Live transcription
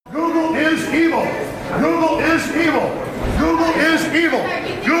evil. Google is evil. Google is evil.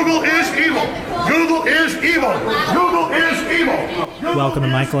 Google is evil. Google is evil. Google is evil. Welcome to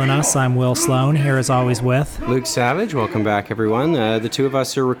Michael and Us. I'm Will Sloan, here as always with Luke Savage. Welcome back, everyone. The two of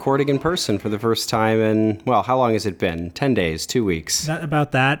us are recording in person for the first time in, well, how long has it been? 10 days, 2 weeks.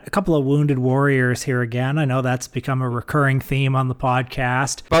 about that. A couple of wounded warriors here again. I know that's become a recurring theme on the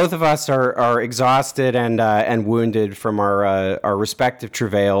podcast. Both of us are exhausted and wounded from our respective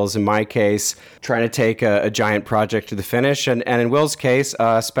travails. In my case, trying to take a giant project to the finish, and in Will's case,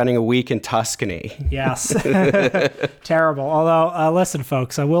 spending a week in Tuscany. Yes. Terrible. Although, listen,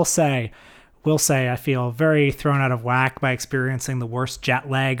 folks, I will say I feel very thrown out of whack by experiencing the worst jet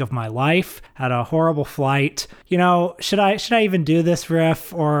lag of my life. Had a horrible flight. You know, should I even do this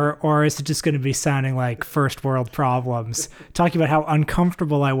riff, or is it just going to be sounding like first world problems? Talking about how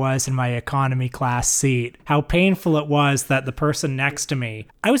uncomfortable I was in my economy class seat, how painful it was that the person next to me,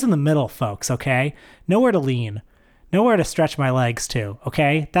 I was in the middle, folks, okay? Nowhere to lean. Nowhere to stretch my legs to,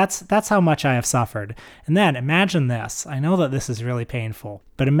 okay? That's how much I have suffered. And then imagine this. I know that this is really painful,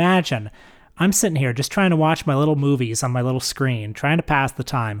 but imagine I'm sitting here just trying to watch my little movies on my little screen, trying to pass the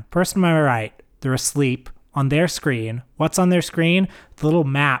time. Person to my right, they're asleep on their screen. What's on their screen? The little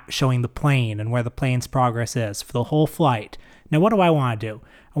map showing the plane and where the plane's progress is for the whole flight. Now, what do I want to do?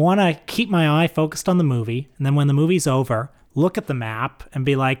 I want to keep my eye focused on the movie, and then when the movie's over, look at the map and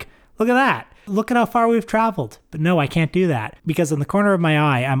be like, look at that. Look at how far we've traveled. But no, I can't do that, because in the corner of my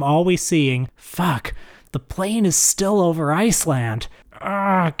eye, I'm always seeing, fuck, the plane is still over Iceland.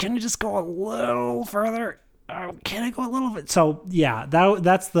 Can you just go a little further? Can I go a little bit? So yeah,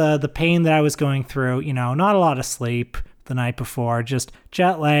 that's the pain that I was going through. You know, not a lot of sleep the night before, just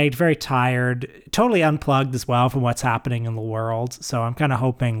jet lagged, very tired, totally unplugged as well from what's happening in the world. So I'm kind of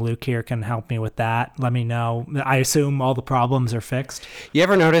hoping Luke here can help me with that. Let me know. I assume all the problems are fixed. You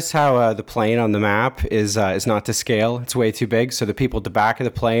ever notice how the plane on the map is not to scale? It's way too big. So the people at the back of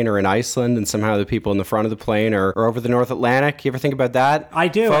the plane are in Iceland, and somehow the people in the front of the plane are over the North Atlantic. You ever think about that? I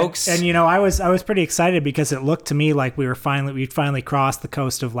do, folks. And you know, I was pretty excited because it looked to me like we'd finally crossed the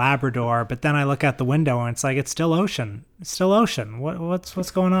coast of Labrador. But then I look out the window and it's like it's still ocean. It's still ocean.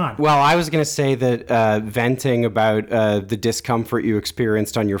 What's going on? Well, I was going to say that venting about the discomfort you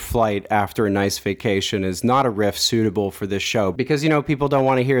experienced on your flight after a nice vacation is not a riff suitable for this show, because, you know, people don't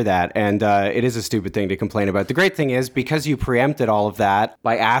want to hear that, and it is a stupid thing to complain about. The great thing is, because you preempted all of that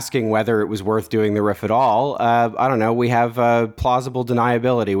by asking whether it was worth doing the riff at all, I don't know, we have plausible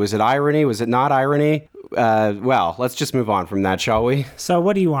deniability. Was it irony? Was it not irony? Well, let's just move on from that, shall we? So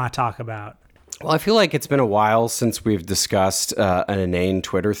what do you want to talk about? Well, I feel like it's been a while since we've discussed an inane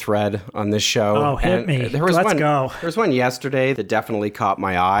Twitter thread on this show. Oh, hit me. Let's go. There was one yesterday that definitely caught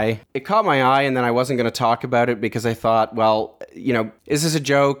my eye. It caught my eye, and then I wasn't going to talk about it because I thought, well, you know, is this a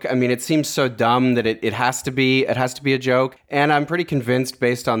joke? I mean, it seems so dumb that it has to be a joke. And I'm pretty convinced,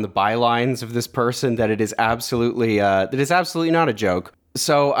 based on the bylines of this person, that it is absolutely not a joke.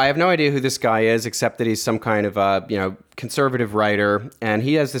 So I have no idea who this guy is, except that he's some kind of, conservative writer, and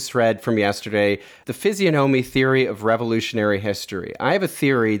he has this thread from yesterday, The Physiognomy Theory of Revolutionary History. I have a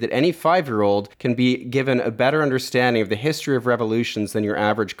theory that any 5-year-old can be given a better understanding of the history of revolutions than your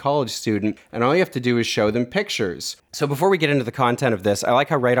average college student, and all you have to do is show them pictures. So before we get into the content of this, I like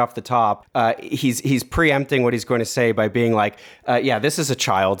how right off the top, he's preempting what he's going to say by being like, this is a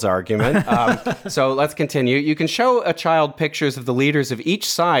child's argument. So let's continue. You can show a child pictures of the leaders of each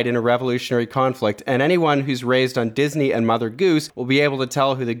side in a revolutionary conflict, and anyone who's raised on Disney and Mother Goose will be able to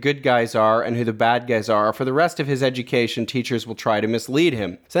tell who the good guys are and who the bad guys are. For the rest of his education, teachers will try to mislead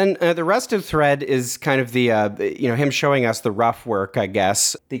him. So then the rest of the thread is kind of the, him showing us the rough work, I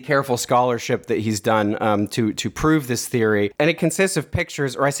guess, the careful scholarship that he's done to prove this theory. And it consists of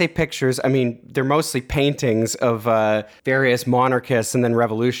pictures, or I say pictures, I mean, they're mostly paintings of various monarchists and then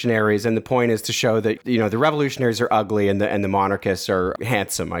revolutionaries. And the point is to show that, the revolutionaries are ugly and the monarchists are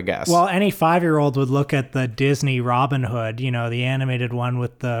handsome, I guess. Well, any 5-year-old would look at the Disney Robin Hood, the animated one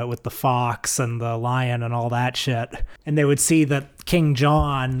with the fox and the lion and all that shit, and they would see that King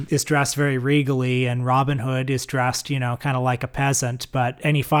John is dressed very regally and Robin Hood is dressed, kind of like a peasant, but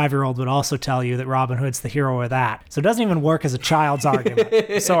any 5-year-old would also tell you that Robin Hood's the hero of that. So it doesn't even work as a child's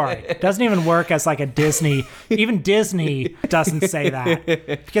argument. Sorry. It doesn't even work as like a Disney. Even Disney doesn't say that,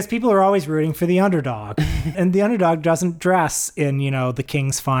 because people are always rooting for the underdog, and the underdog doesn't dress in, the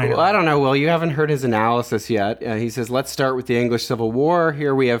king's finery. Well, I don't know, Will. You haven't heard his analysis yet. He says, let's start with the English Civil War.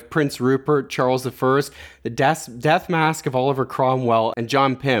 Here we have Prince Rupert, Charles I, the death mask of Oliver Cromwell, and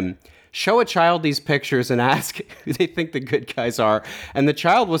John Pym. show a child these pictures and ask who they think the good guys are, and the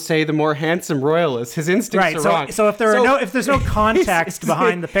child will say the more handsome royalists. His instincts are wrong. So if there's no context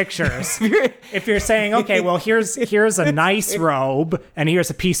behind the pictures, if you're saying, okay, well here's a nice robe and here's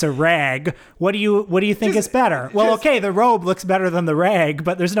a piece of rag, what do you think is better? Well, okay, the robe looks better than the rag,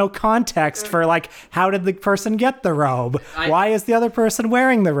 but there's no context for like how did the person get the robe? Why is the other person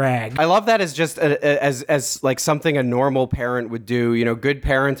wearing the rag? I love that as just as like something a normal parent would do. You know, good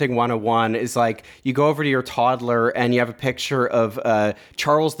parenting 101 is like you go over to your toddler and you have a picture of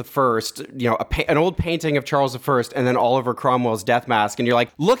Charles I, you know, an old painting of Charles I, and then Oliver Cromwell's death mask, and you're like,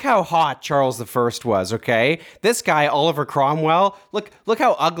 look how hot Charles I was, okay? This guy, Oliver Cromwell, look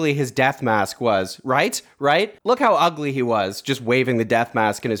how ugly his death mask was, right? Look how ugly he was, just waving the death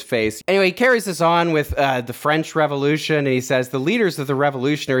mask in his face. Anyway, he carries this on with the French Revolution, and he says, the leaders of the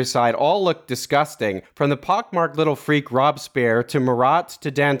revolutionary side all look disgusting, from the pockmarked little freak Robespierre to Marat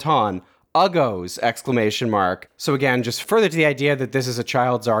to Danton. Uggos! ! So again, just further to the idea that this is a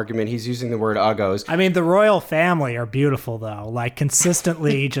child's argument, he's using the word uggos. I mean, the royal family are beautiful, though. Like,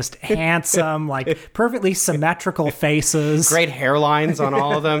 consistently just handsome, like, perfectly symmetrical faces. Great hairlines on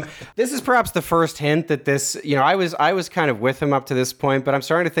all of them. This is perhaps the first hint that this, you know, I was kind of with him up to this point, but I'm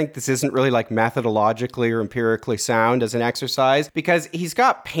starting to think this isn't really, like, methodologically or empirically sound as an exercise, because he's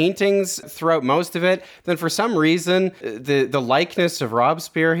got paintings throughout most of it. Then for some reason, the likeness of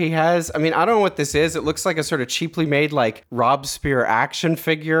Robespierre he has, I mean, I don't know what this is. It looks like a sort of cheaply made, like, Robespierre action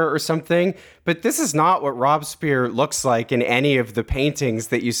figure or something. But this is not what Robespierre looks like in any of the paintings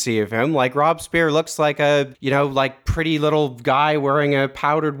that you see of him. Like, Robespierre looks like a, you know, like, pretty little guy wearing a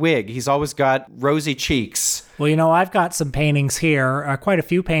powdered wig. He's always got rosy cheeks. Well, you know, I've got some paintings here, quite a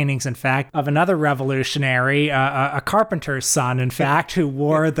few paintings, in fact, of another revolutionary, a carpenter's son, in fact, who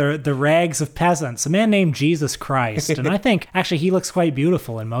wore the rags of peasants, a man named Jesus Christ. And I think, actually, he looks quite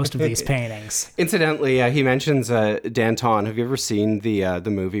beautiful in most of these paintings. Incidentally, he mentions Danton. Have you ever seen the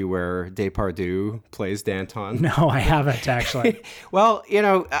movie where Depardieu plays Danton? No, I haven't, actually. Well, you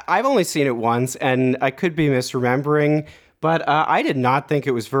know, I've only seen it once, and I could be misremembering, but I did not think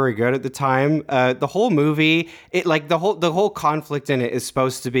it was very good at the time. The whole movie, the whole conflict in it is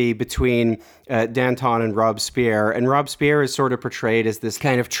supposed to be between Danton and Robespierre is sort of portrayed as this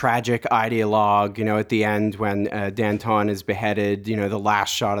kind of tragic ideologue. You know, at the end when Danton is beheaded, you know, the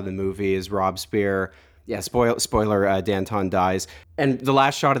last shot of the movie is Robespierre. Yeah, spoiler, Danton dies. And the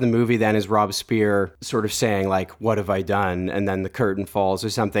last shot of the movie then is Robespierre sort of saying, like, what have I done? And then the curtain falls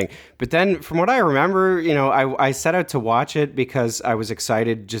or something. But then from what I remember, you know, I set out to watch it because I was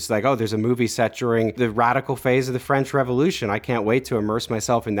excited, just like, oh, there's a movie set during the radical phase of the French Revolution. I can't wait to immerse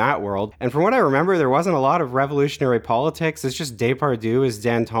myself in that world. And from what I remember, there wasn't a lot of revolutionary politics. It's just Depardieu as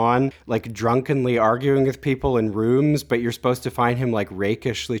Danton, like, drunkenly arguing with people in rooms, but you're supposed to find him, like,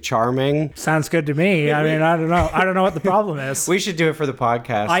 rakishly charming. Sounds good to me. I mean, I don't know. I don't know what the problem is. We should do it for the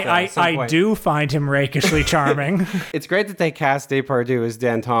podcast. I do find him rakishly charming. It's great that they cast Depardieu as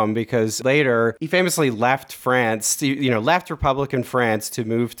Danton because later he famously left France, left Republican France to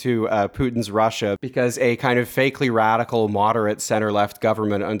move to Putin's Russia because a kind of fakely radical, moderate center-left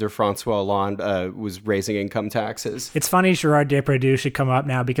government under Francois Hollande was raising income taxes. It's funny Gerard Depardieu should come up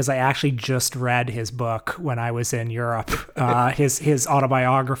now because I actually just read his book when I was in Europe, his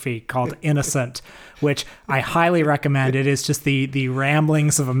autobiography called Innocent, which I highly recommend. It is just the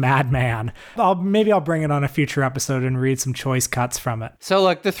ramblings of a madman. Maybe I'll bring it on a future episode and read some choice cuts from it. So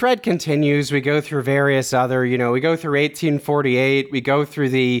look, the thread continues. We go through various other, we go through 1848. We go through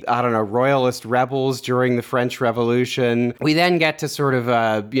the, royalist rebels during the French Revolution. We then get to sort of,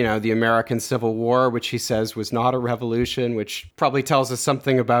 the American Civil War, which he says was not a revolution, which probably tells us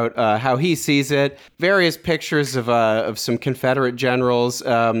something about how he sees it. Various pictures of some Confederate generals.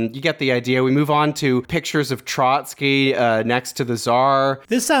 You get the idea. We move on to pictures of Trotsky next to the Tsar.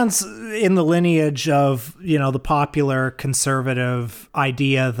 This sounds in the lineage of, the popular conservative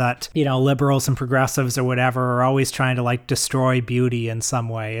idea that, liberals and progressives or whatever are always trying to destroy beauty in some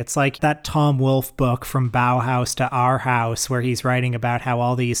way. It's like that Tom Wolfe book From Bauhaus to Our House, where he's writing about how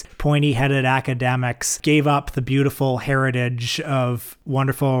all these pointy-headed academics gave up the beautiful heritage of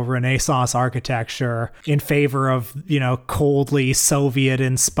wonderful Renaissance architecture in favor of, coldly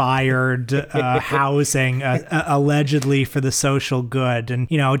Soviet-inspired housing, allegedly for the social good, and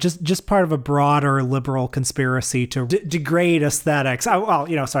just part of a broader liberal conspiracy to degrade aesthetics.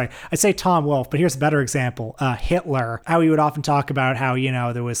 I say Tom Wolfe, but here's a better example. Hitler, how he would often talk about how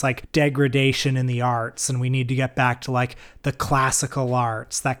there was like degradation in the arts, and we need to get back to like the classical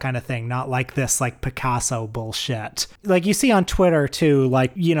arts, that kind of thing, not like this like Picasso bullshit. Like you see on Twitter too,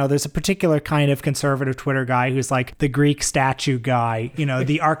 like there's a particular kind of conservative Twitter guy who's like the Greek statue guy,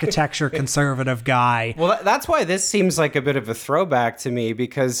 the architecture conservative guy. Well, that's why this seems like a bit of a throwback to me,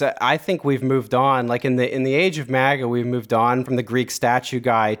 because I think we've moved on. Like in the age of MAGA, we've moved on from the Greek statue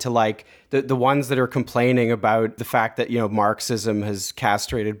guy to like the ones that are complaining about the fact that, Marxism has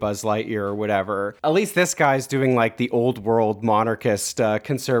castrated Buzz Lightyear or whatever. At least this guy's doing like the old world monarchist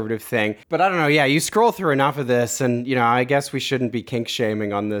conservative thing. But I don't know. Yeah, you scroll through enough of this and, I guess we shouldn't be kink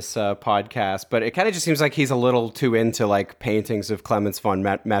shaming on this podcast, but it kind of just seems like he's a little too into like paintings of Clemens von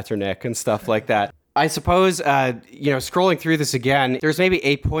Metternich and stuff like that. I suppose, scrolling through this again, there's maybe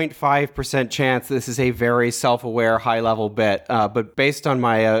a 0.5% chance this is a very self-aware, high-level bit. But based on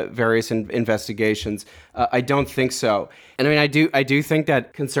my various investigations, I don't think so. And I mean, I do think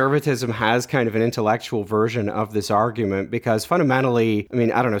that conservatism has kind of an intellectual version of this argument, because fundamentally, I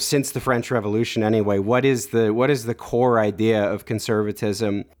mean, I don't know, since the French Revolution anyway, what is the core idea of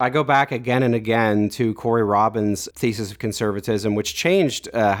conservatism? I go back again and again to Corey Robin's thesis of conservatism, which changed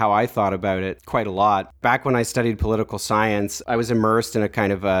how I thought about it quite a lot. Back when I studied political science, I was immersed in a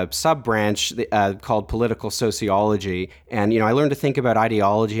kind of a sub-branch called political sociology. And, I learned to think about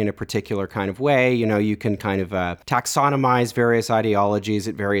ideology in a particular kind of way. You can kind of taxonomize various ideologies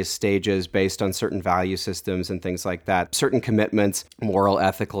at various stages based on certain value systems and things like that, certain commitments, moral,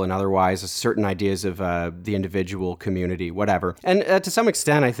 ethical, and otherwise, certain ideas of the individual, community, whatever. And to some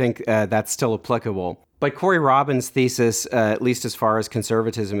extent, I think that's still applicable. But Corey Robin's thesis, at least as far as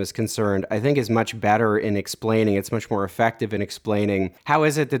conservatism is concerned, I think is much better in explaining, it's much more effective in explaining how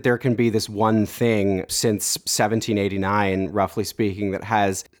is it that there can be this one thing since 1789, roughly speaking, that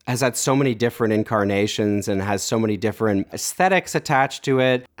has had so many different incarnations and has so many different aesthetics attached to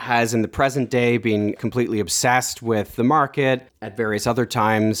it, has in the present day been completely obsessed with the market, at various other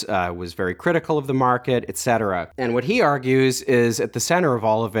times was very critical of the market, etc. And what he argues is at the center of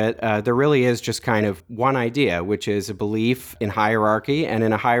all of it, there really is just kind of one idea, which is a belief in hierarchy, and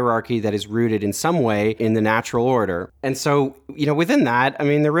in a hierarchy that is rooted in some way in the natural order. And so, within that, I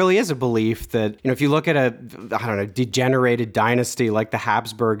mean, there really is a belief that, if you look at a degenerated dynasty like the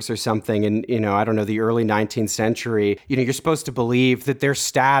Habsburgs or something in, the early 19th century, you're supposed to believe that their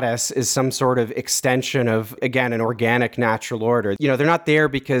status is some sort of extension of, again, an organic natural order. They're not there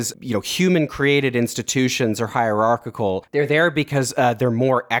because, human created institutions are hierarchical. They're there because they're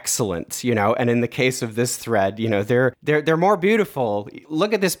more excellent, and in the case of this thread, they're more beautiful.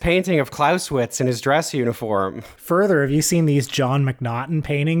 Look at this painting of Clausewitz in his dress uniform. Further, have you seen these John McNaughton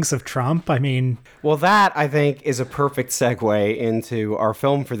paintings of Trump? I mean... Well, that, I think, is a perfect segue into our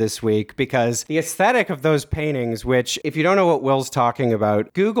film for this week, because the aesthetic of those paintings, which, if you don't know what Will's talking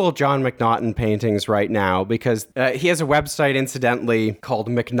about, Google John McNaughton paintings right now, because he has a website, incidentally, called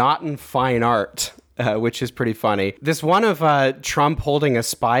McNaughton Fine Art. Which is pretty funny. This one of Trump holding a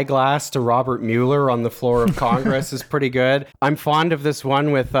spyglass to Robert Mueller on the floor of Congress is pretty good. I'm fond of this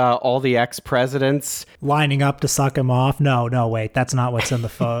one with all the ex-presidents lining up to suck him off. No, wait, that's not what's in the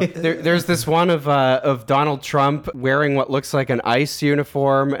photo. There's this one of Donald Trump wearing what looks like an ICE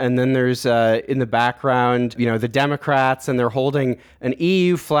uniform, and then there's in the background, the Democrats, and they're holding an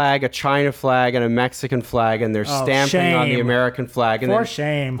EU flag, a China flag, and a Mexican flag, and they're stamping on the American flag. And for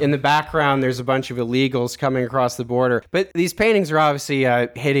shame. In the background, there's a bunch of illegals coming across the border. But these paintings are obviously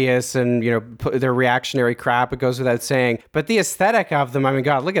hideous and, they're reactionary crap. It goes without saying. But the aesthetic of them, I mean,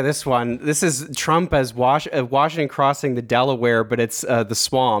 God, look at this one. This is Trump as Washington crossing the Delaware, but it's the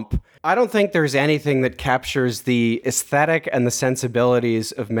swamp. I don't think there's anything that captures the aesthetic and the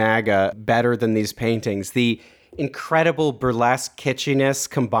sensibilities of MAGA better than these paintings. The incredible burlesque kitschiness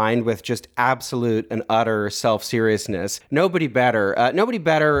combined with just absolute and utter self-seriousness. Nobody better,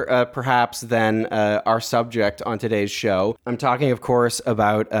 perhaps, than our subject on today's show. I'm talking, of course,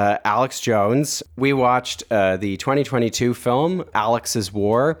 about Alex Jones. We watched the 2022 film, Alex's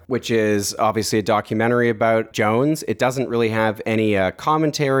War, which is obviously a documentary about Jones. It doesn't really have any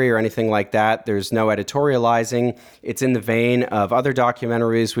commentary or anything like that. There's no editorializing. It's in the vein of other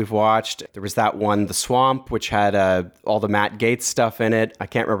documentaries we've watched. There was that one, The Swamp, which had all the Matt Gaetz stuff in it. I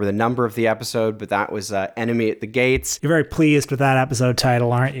can't remember the number of the episode, but that was Enemy at the Gates. You're very pleased with that episode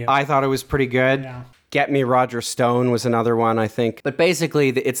title, aren't you? I thought it was pretty good. Yeah. Get Me Roger Stone was another one, I think. But basically,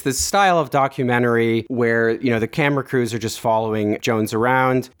 it's this style of documentary where, the camera crews are just following Jones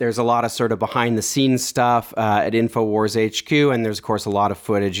around. There's a lot of sort of behind-the-scenes stuff at InfoWars HQ, and there's, of course, a lot of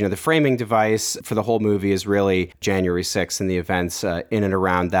footage. The framing device for the whole movie is really January 6th and the events in and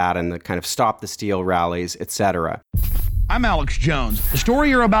around that and the kind of Stop the Steal rallies, etc. I'm Alex Jones. The story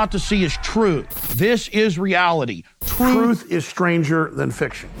you're about to see is true. This is reality. Truth is stranger than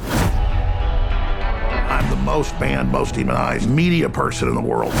fiction. I'm the most banned, most demonized media person in the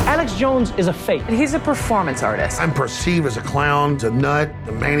world. Alex Jones is a fake. He's a performance artist. I'm perceived as a clown, a nut,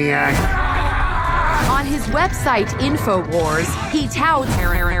 a maniac. On his website, InfoWars, he touts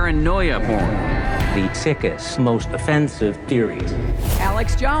paranoia porn. The sickest, most offensive theories.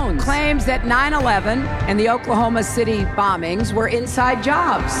 Alex Jones claims that 9/11 and the Oklahoma City bombings were inside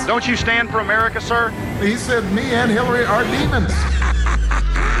jobs. Don't you stand for America, sir? He said me and Hillary are demons.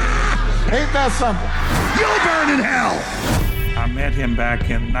 Ain't that something? You'll burn in hell! I met him back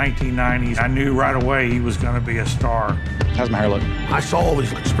in 1990. I knew right away he was going to be a star. How's my hair look? I saw all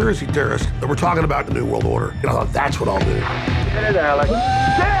these conspiracy theorists that were talking about the New World Order. And I thought, that's what I'll do. Get it, Alex.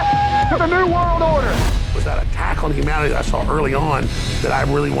 Death to the New World Order! It was that attack on humanity that I saw early on that I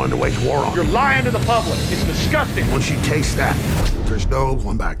really wanted to wage war on. You're lying to the public. It's disgusting. Once you taste that, there's no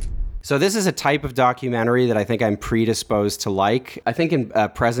going back. So this is a type of documentary that I think I'm predisposed to like. I think in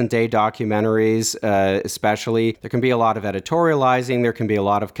present-day documentaries, especially, there can be a lot of editorializing. There can be a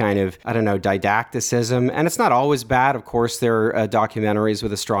lot of kind of, didacticism. And it's not always bad. Of course, there are documentaries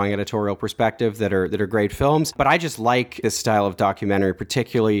with a strong editorial perspective that are great films. But I just like this style of documentary,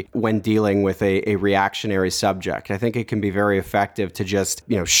 particularly when dealing with a reactionary subject. I think it can be very effective to just,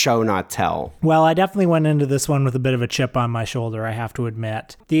 show, not tell. Well, I definitely went into this one with a bit of a chip on my shoulder, I have to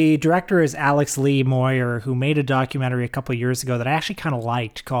admit. The director is Alex Lee Moyer, who made a documentary a couple of years ago that I actually kind of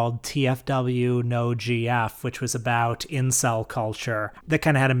liked called TFW No GF, which was about incel culture. That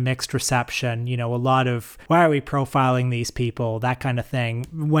kind of had a mixed reception, a lot of why are we profiling these people, that kind of thing,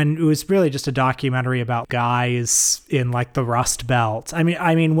 when it was really just a documentary about guys in like the Rust Belt. I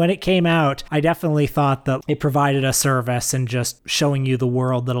mean, when it came out, I definitely thought that it provided a service in just showing you the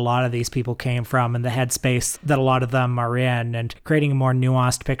world that a lot of these people came from and the headspace that a lot of them are in and creating a more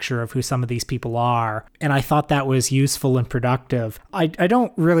nuanced picture of who some of these people are. And I thought that was useful and productive. I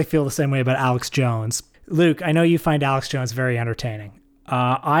don't really feel the same way about Alex Jones. Luke, I know you find Alex Jones very entertaining.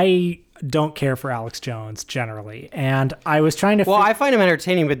 I don't care for Alex Jones generally. And I was trying to... Well, I find him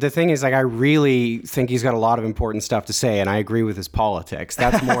entertaining, but the thing is, I really think he's got a lot of important stuff to say, and I agree with his politics.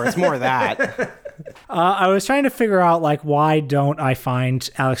 It's more that. I was trying to figure out, why don't I find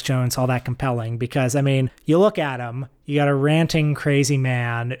Alex Jones all that compelling? Because, you look at him, you got a ranting crazy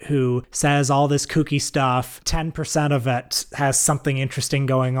man who says all this kooky stuff. 10% of it has something interesting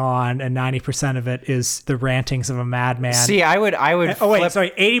going on, and 90% of it is the rantings of a madman. See, I would.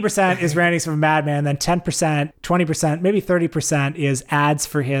 80% is rantings of a madman. Then 10%, 20%, maybe 30% is ads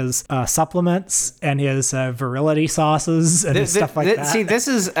for his supplements and his virility sauces and stuff like that. See, this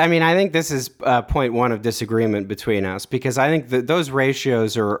is. I think this is point one of disagreement between us, because I think that those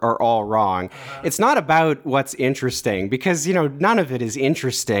ratios are all wrong. It's not about what's interesting, because, none of it is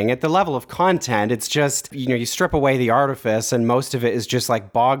interesting. At the level of content, it's just, you strip away the artifice, and most of it is just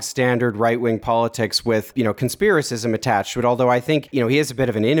like bog standard right-wing politics with, conspiracism attached to it. Although I think, he is a bit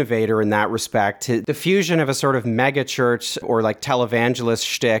of an innovator in that respect. The fusion of a sort of mega church or like televangelist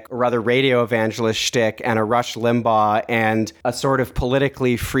shtick, or rather radio evangelist shtick, and a Rush Limbaugh, and a sort of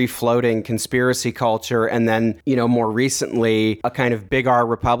politically free-floating conspiracy culture, and then, more recently, a kind of big R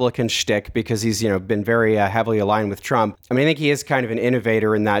Republican shtick, because he's, been very heavily aligned with Trump. I think he is kind of an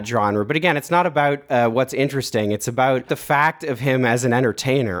innovator in that genre. But again, it's not about what's interesting. It's about the fact of him as an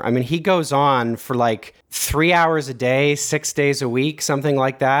entertainer. He goes on for 3 hours a day, 6 days a week, something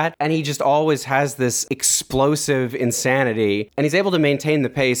like that. And he just always has this explosive insanity. And he's able to maintain the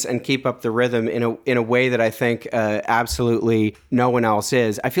pace and keep up the rhythm in a way that I think absolutely no one else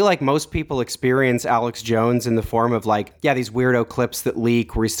is. I feel like most people experience Alex Jones in the form of these weirdo clips that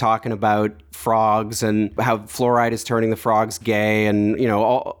leak where he's talking about frogs and how fluoride is turning the frogs gay and,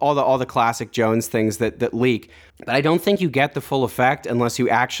 all the classic Jones things that leak. But I don't think you get the full effect unless you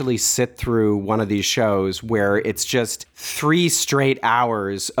actually sit through one of these shows where it's just 3 straight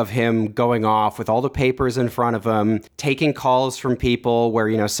hours of him going off with all the papers in front of him, taking calls from people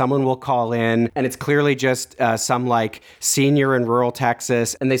where, someone will call in and it's clearly just some senior in rural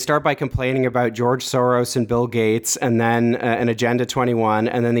Texas. And they start by complaining about George Soros and Bill Gates and then an Agenda 21.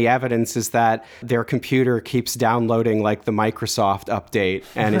 And then the evidence is that their computer keeps downloading the Microsoft update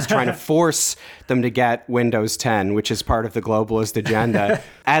and is trying to force them to get Windows 10. 10, which is part of the globalist agenda.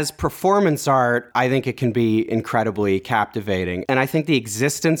 As performance art, I think it can be incredibly captivating. And I think the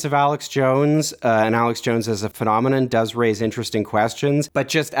existence of Alex Jones and Alex Jones as a phenomenon does raise interesting questions. But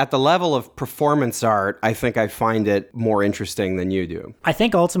just at the level of performance art, I think I find it more interesting than you do. I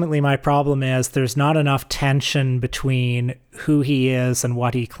think ultimately my problem is there's not enough tension between who he is and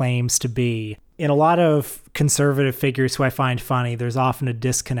what he claims to be. In a lot of conservative figures who I find funny, there's often a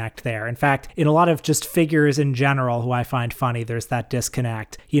disconnect there. In fact, in a lot of just figures in general who I find funny, there's that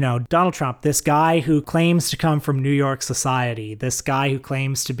disconnect. You know, Donald Trump, this guy who claims to come from New York society, this guy who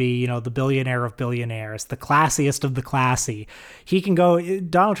claims to be, you know, the billionaire of billionaires, the classiest of the classy.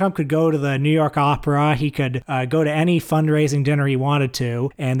 Donald Trump could go to the New York Opera, he could go to any fundraising dinner he wanted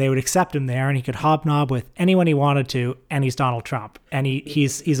to, and they would accept him there, and he could hobnob with anyone he wanted to, and he's Donald Trump. And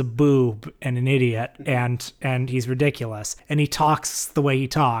he's a boob and an idiot, and he's ridiculous, and he talks the way he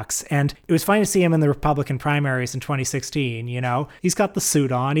talks. And it was funny to see him in the Republican primaries in 2016. You know, he's got the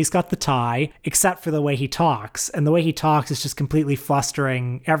suit on, he's got the tie, except for the way he talks, and the way he talks is just completely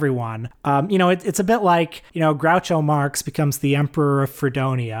flustering everyone. You know, it's a bit like, you know, Groucho Marx becomes the emperor of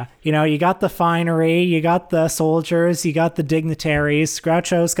Fredonia. You know, you got the finery, you got the soldiers, you got the dignitaries.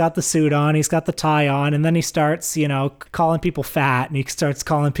 Groucho's got the suit on, he's got the tie on, and then he starts, you know, calling people fat, and he starts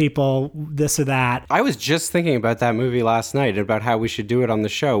calling people this or that. I was just thinking about that movie last night, about how we should do it on the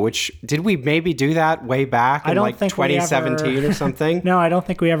show, which, did we maybe do that way back in like 2017 or something? No, I don't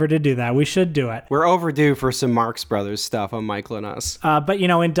think we ever did do that. We should do it. We're overdue for some Marx Brothers stuff on Michael and Us. But, you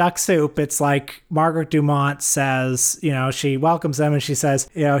know, in Duck Soup, it's like Margaret Dumont says, you know, she welcomes him and she says,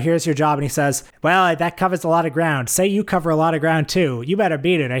 you know, here's your job. And he says, well, that covers a lot of ground. Say you cover a lot of ground too. You better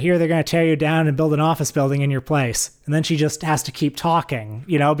beat it. I hear they're going to tear you down and build an office building in your place. And then she just has to keep talking,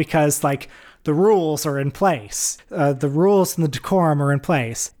 you know, because like the rules are in place. The rules and the decorum are in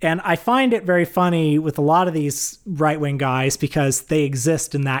place. And I find it very funny with a lot of these right-wing guys because they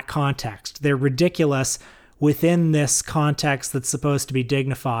exist in that context. They're ridiculous within this context that's supposed to be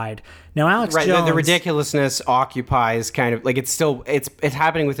dignified. Now, Alex Jones... The ridiculousness occupies kind of, like, it's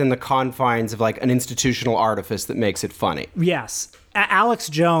happening within the confines of, like, an institutional artifice that makes it funny. Yes. Alex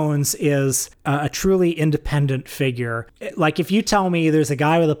Jones is a truly independent figure. Like, if you tell me there's a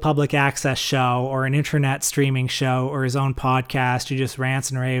guy with a public access show or an internet streaming show or his own podcast who just rants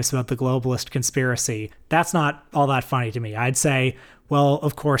and raves about the globalist conspiracy, that's not all that funny to me. I'd say, well,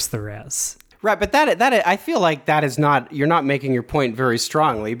 of course there is. Right, but that I feel like that is not, you're not making your point very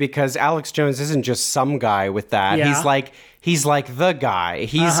strongly, because Alex Jones isn't just some guy with that. Yeah. He's like the guy.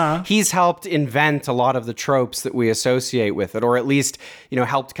 He's helped invent a lot of the tropes that we associate with it, or at least, you know,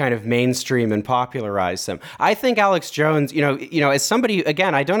 helped kind of mainstream and popularize them. I think Alex Jones, you know, as somebody,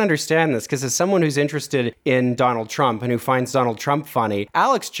 again, I don't understand this, because as someone who's interested in Donald Trump and who finds Donald Trump funny,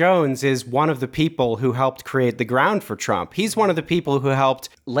 Alex Jones is one of the people who helped create the ground for Trump. He's one of the people who helped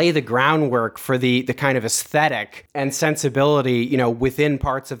lay the groundwork for the kind of aesthetic and sensibility, you know, within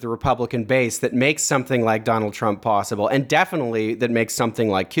parts of the Republican base that makes something like Donald Trump possible, and definitely that makes something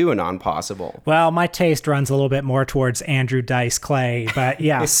like QAnon possible. Well, my taste runs a little bit more towards Andrew Dice Clay, but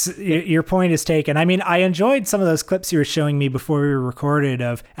yes, your point is taken. I mean, I enjoyed some of those clips you were showing me before we recorded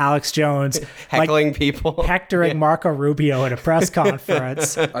of Alex Jones heckling people, hectoring Marco Rubio at a press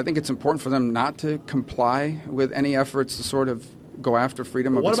conference. I think it's important for them not to comply with any efforts to sort of go after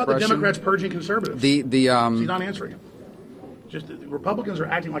freedom of expression. What about the Democrats purging conservatives? She's not answering. Just the Republicans are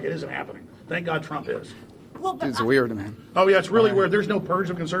acting like it isn't happening. Thank God Trump is. Well, it's weird, man. Oh, yeah, it's really weird. There's no purge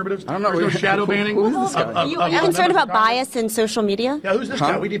of conservatives. I don't know. There's no shadow banning. Who is this guy? Are you concerned about bias in social media? Yeah, who's this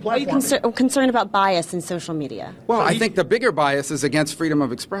guy? We deplatformed. Are you concerned about bias in social media? Well, I think the bigger bias is against freedom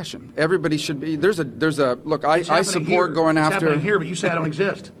of expression. Everybody should be. There's a look. I support going after. It's happening here, but you say I don't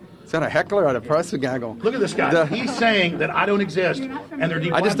exist. Is that a heckler at a press gaggle? Look at this guy. He's saying that I don't exist, and they're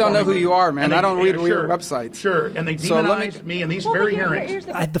deplatforming. I just don't know who you are, man. I don't read your websites. Sure, and they demonize me in these very hearings.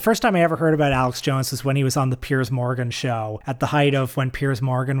 The first time I ever heard about Alex Jones was when he was on the Piers Morgan show at the height of when Piers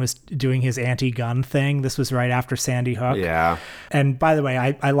Morgan was doing his anti-gun thing. This was right after Sandy Hook. Yeah. And by the way,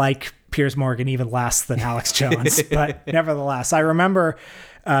 I like Piers Morgan even less than Alex Jones, but nevertheless, I remember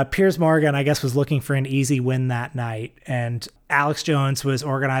Piers Morgan, I guess, was looking for an easy win that night, and Alex Jones was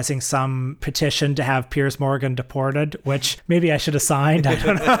organizing some petition to have Piers Morgan deported, which maybe I should have signed. I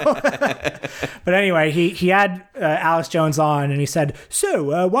don't know. But anyway, he had Alex Jones on, and he said,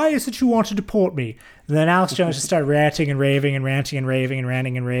 so why is it you want to deport me? And then Alex Jones just started ranting and raving and ranting and raving and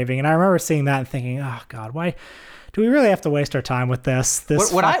ranting and raving. And I remember seeing that and thinking, oh, God, why do we really have to waste our time with this?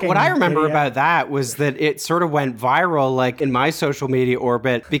 What I remember video? about that was that it sort of went viral, like in my social media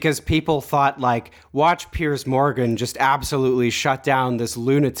orbit, because people thought, like, watch Piers Morgan just absolutely shut down this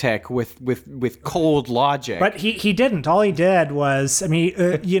lunatic with cold logic. But he didn't. All he did was, I mean,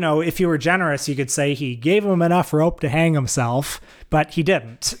 if you were generous, you could say he gave him enough rope to hang himself, but he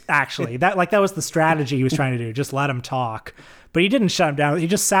didn't, actually. That was the strategy he was trying to do, just let him talk. But he didn't shut him down. He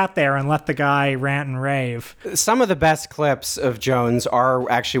just sat there and let the guy rant and rave. Some of the best clips of Jones are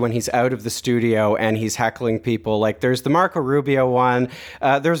actually when he's out of the studio and he's heckling people. Like, there's the Marco Rubio one.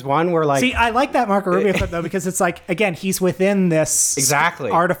 There's one where, like... See, I like that Marco Rubio clip, though, because it's like, again, he's within this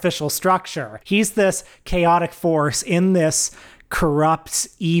exactly artificial structure. He's this chaotic force in this corrupt,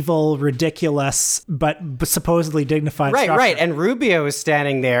 evil, ridiculous, but supposedly dignified structure. Right. And Rubio is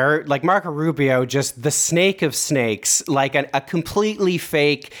standing there, like Marco Rubio, just the snake of snakes, like a completely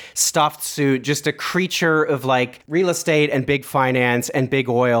fake stuffed suit, just a creature of like real estate and big finance and big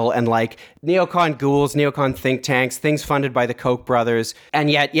oil and like neocon ghouls, neocon think tanks, things funded by the Koch brothers.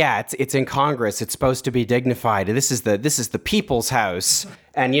 And yet, yeah, it's in Congress. It's supposed to be dignified. This is the people's house.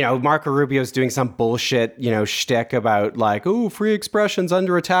 And, Marco Rubio's doing some bullshit, shtick about like, oh, free expression's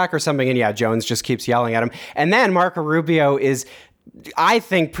under attack or something. And yeah, Jones just keeps yelling at him. And then Marco Rubio is, I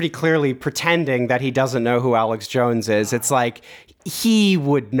think, pretty clearly pretending that he doesn't know who Alex Jones is. It's like, he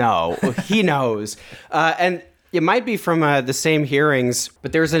would know. He knows. And it might be from the same hearings,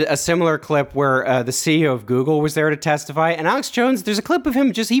 but there's a similar clip where the CEO of Google was there to testify. And Alex Jones, there's a clip of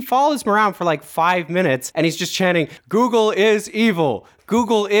him, he follows him around for like 5 minutes and he's just chanting, "Google is evil.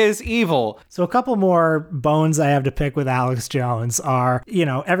 Google is evil." So a couple more bones I have to pick with Alex Jones are,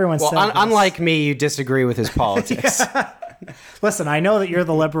 everyone said unlike me, you disagree with his politics. Yeah. Listen, I know that you're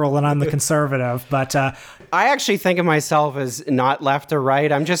the liberal and I'm the conservative, but I actually think of myself as not left or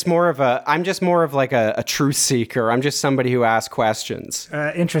right. I'm just more of like a truth seeker. I'm just somebody who asks questions.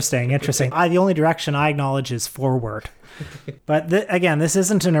 Interesting. The only direction I acknowledge is forward. But again, this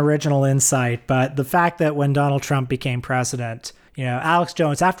isn't an original insight, but the fact that when Donald Trump became president, Alex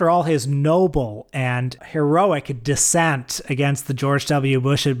Jones, after all his noble and heroic dissent against the George W.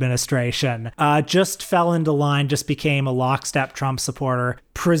 Bush administration, just fell into line, just became a lockstep Trump supporter.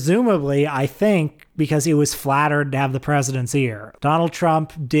 Presumably, I think, because he was flattered to have the president's ear. Donald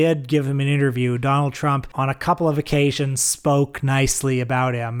Trump did give him an interview. Donald Trump, on a couple of occasions, spoke nicely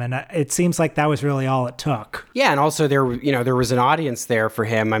about him, and it seems like that was really all it took. Yeah, and also there was an audience there for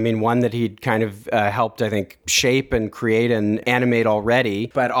him. I mean, one that he'd kind of helped, I think, shape and create and animate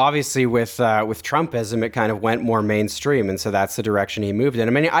already. But obviously, with Trumpism, it kind of went more mainstream, and so that's the direction he moved in.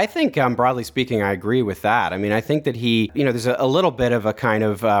 I mean, I think, broadly speaking, I agree with that. I mean, I think that he, there's a little bit of a kind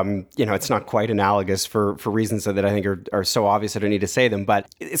of, it's not quite analogous for reasons that I think are so obvious I don't need to say them,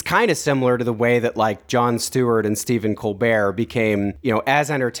 but it's kind of similar to the way that like Jon Stewart and Stephen Colbert became, as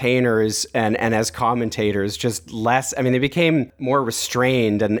entertainers and as commentators, just less, I mean, they became more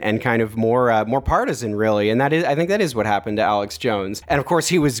restrained and kind of more partisan, really. And I think that is what happened to Alex Jones. And of course,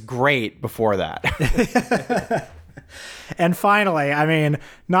 he was great before that. And finally, I mean,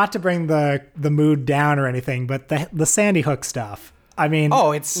 not to bring the mood down or anything, but the Sandy Hook stuff. I mean,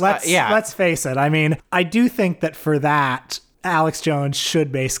 let's face it. I mean, I do think that for that, Alex Jones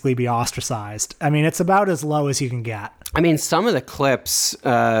should basically be ostracized. I mean, it's about as low as you can get. I mean, some of the clips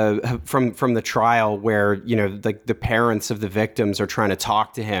from the trial where, the parents of the victims are trying to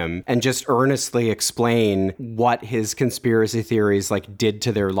talk to him and just earnestly explain what his conspiracy theories like did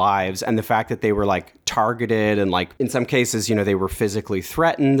to their lives, and the fact that they were like targeted and like in some cases, they were physically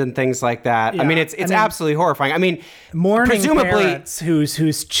threatened and things like that. Yeah. I mean, it's absolutely horrifying. I mean, mourning parents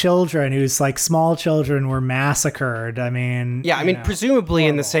whose children, whose like small children were massacred. I mean, yeah, I mean, presumably horrible.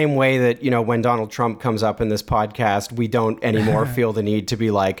 In the same way that, when Donald Trump comes up in this podcast, we don't anymore feel the need to be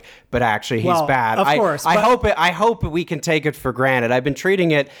like, but actually he's bad. Of course. I hope we can take it for granted. I've been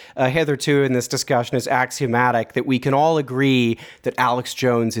treating it hitherto in this discussion as axiomatic that we can all agree that Alex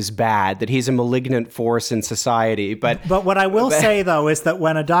Jones is bad, that he's a malignant force in society. But what I will say, though, is that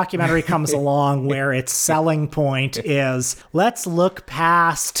when a documentary comes along where its selling point is, let's look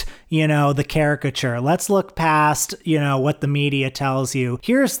past, the caricature. Let's look past, what the media tells you.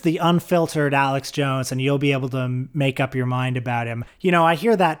 Here's the unfiltered Alex Jones, and you'll be able to make up your mind about him. I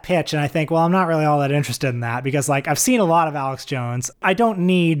hear that pitch and I think, well, I'm not really all that interested in that because like I've seen a lot of Alex Jones. I don't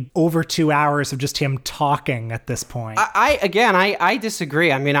need over 2 hours of just him talking at this point. I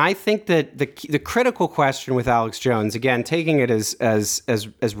disagree. I mean, I think that the critical question with Alex Jones, again, taking it as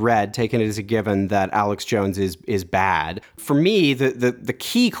read, taking it as a given that Alex Jones is bad. For me, the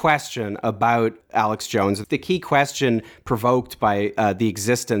key question question about Alex Jones, the key question provoked by the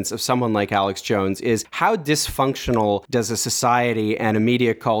existence of someone like Alex Jones is how dysfunctional does a society and a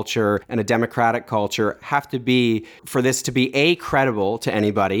media culture and a democratic culture have to be for this to be A, credible to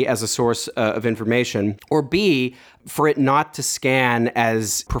anybody as a source of information, or B, for it not to scan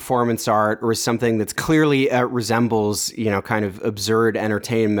as performance art or as something that's clearly resembles, kind of absurd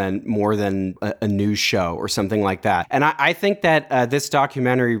entertainment more than a news show or something like that. And I think that this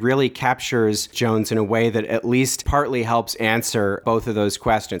documentary really captures Jones in a way that at least partly helps answer both of those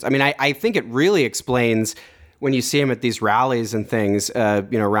questions. I mean, I think it really explains, when you see him at these rallies and things,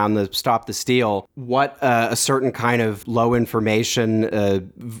 around the Stop the Steal, what a certain kind of low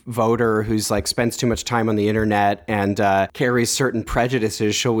information voter who's like spends too much time on the internet and carries certain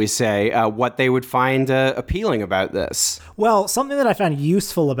prejudices, shall we say, what they would find appealing about this. Well, something that I found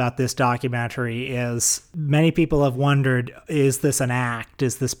useful about this documentary is many people have wondered, is this an act?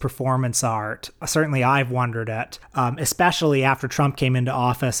 Is this performance art? Certainly I've wondered it, especially after Trump came into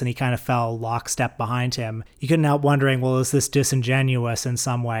office and he kind of fell lockstep behind him. You couldn't help wondering, well, is this disingenuous in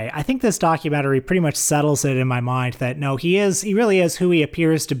some way? I think this documentary pretty much settles it in my mind that no, he really is who he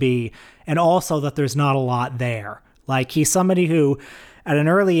appears to be, and also that there's not a lot there. Like, he's somebody who at an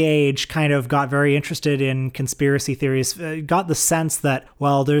early age kind of got very interested in conspiracy theories, got the sense that,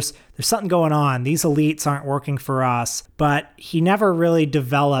 well, there's something going on. These elites aren't working for us. But he never really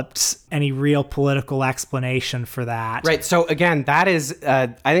developed any real political explanation for that. Right. So again, that is, I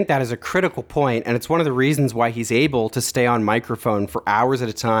think that is a critical point, and it's one of the reasons why he's able to stay on microphone for hours at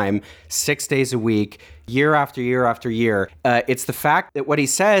a time, 6 days a week, year after year after year. It's the fact that what he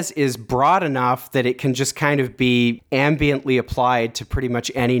says is broad enough that it can just kind of be ambiently applied to pretty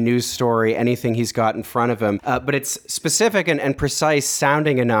much any news story, anything he's got in front of him. But it's specific and precise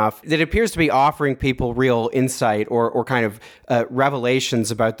sounding enough that it appears to be offering people real insight or kind of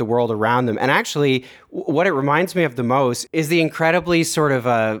revelations about the world around them. And actually, what it reminds me of the most is the incredibly sort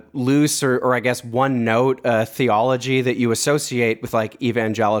of loose or I guess one note theology that you associate with like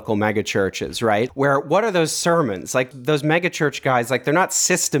evangelical megachurches, right? Where what are those sermons? Like those megachurch guys, like they're not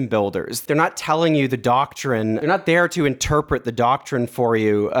system builders. They're not telling you the doctrine. They're not there to interpret the doctrine for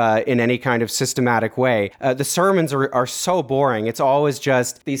you in any kind of systematic way. The sermons are so boring. It's always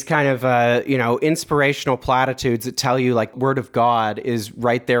just these kind of, inspirational platitudes that tell you like word of God is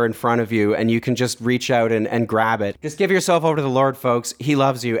right there in front of you and you can just reach out and grab it. Just give yourself over to the Lord, folks. He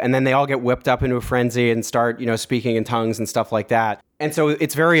loves you. And then they all get whipped up into a frenzy and start, speaking in tongues and stuff like that. And so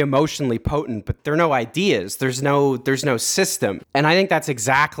it's very emotionally potent, but there are no ideas. There's no system. And I think that's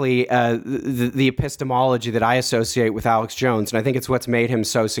exactly the epistemology that I associate with Alex Jones. And I think it's what's made him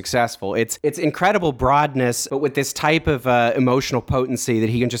so successful. It's incredible broadness, but with this type of emotional potency that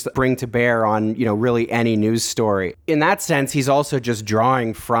he can just bring to bear on, really any news story. In that sense, he's also just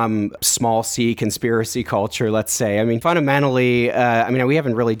drawing from small c conspiracy culture, let's say. I mean, fundamentally, we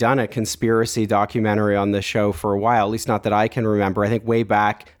haven't really done a conspiracy documentary on this show for a while, at least not that I can remember. I think way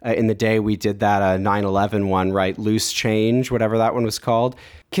back in the day we did that 9/11 one, right? Loose Change, whatever that one was called.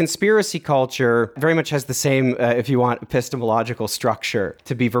 Conspiracy culture very much has the same, if you want, epistemological structure,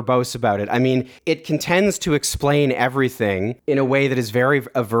 to be verbose about it. I mean, it contends to explain everything in a way that is very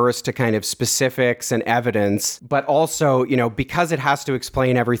averse to kind of specifics and evidence, but also, because it has to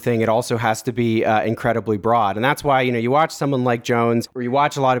explain everything, it also has to be incredibly broad. And that's why, you watch someone like Jones, or you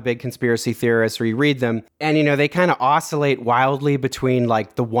watch a lot of big conspiracy theorists, or you read them, and, they kind of oscillate wildly between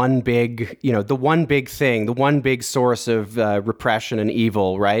like the one big thing, the one big source of repression and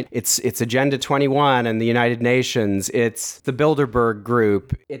evil, right? It's Agenda 21 and the United Nations. It's the Bilderberg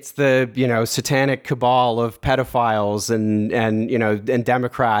Group. It's the, satanic cabal of pedophiles and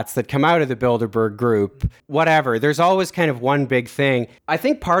Democrats that come out of the Bilderberg Group. Whatever. There's always kind of one big thing. I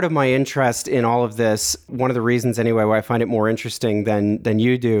think part of my interest in all of this, one of the reasons anyway why I find it more interesting than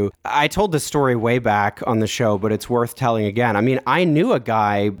you do, I told this story way back on the show, but it's worth telling again. I mean, I knew a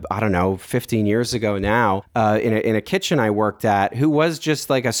guy, 15 years ago now, in a kitchen I worked at, who was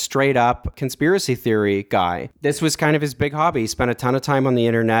just like a straight up conspiracy theory guy. This was kind of his big hobby. He spent a ton of time on the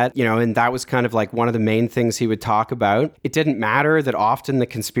internet, and that was kind of like one of the main things he would talk about. It didn't matter that often the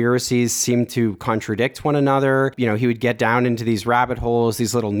conspiracies seemed to contradict one another. He would get down into these rabbit holes,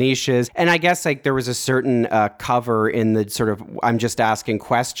 these little niches. And I guess like there was a certain cover in the sort of, I'm just asking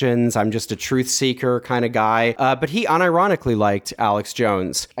questions, I'm just a truth seeker kind of guy. But he unironically liked Alex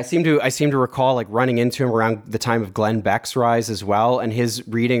Jones. I seem to recall like running into him around the time of Glenn Beck's rise as well. And his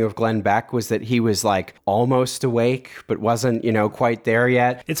was reading of Glenn Beck was that he was like almost awake, but wasn't, quite there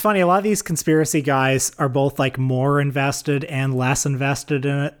yet. It's funny, a lot of these conspiracy guys are both like more invested and less invested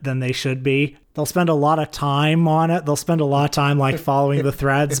in it than they should be. They'll spend a lot of time on it. They'll spend a lot of time like following the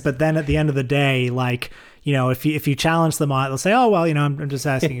threads, but then at the end of the day, like, if you challenge them on it, they'll say, oh, well, I'm just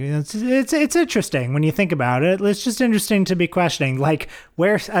asking you. It's interesting when you think about it. It's just interesting to be questioning. Like,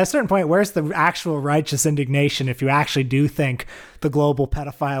 at a certain point, where's the actual righteous indignation if you actually do think the global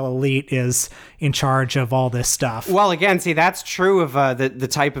pedophile elite is in charge of all this stuff? Well, again, see, that's true of the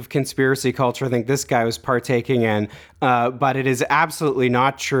type of conspiracy culture I think this guy was partaking in. But it is absolutely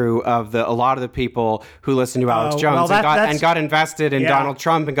not true of a lot of the people who listen to Alex Jones and got invested in Donald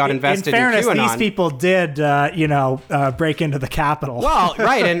Trump and got invested in QAnon. In fairness, these people did, break into the Capitol. Well,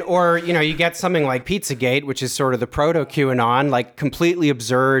 right. Or you get something like Pizzagate, which is sort of the proto-QAnon, like completely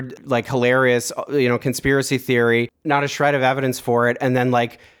absurd, like hilarious, conspiracy theory, not a shred of evidence for it. And then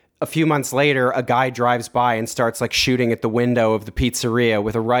like a few months later, a guy drives by and starts like shooting at the window of the pizzeria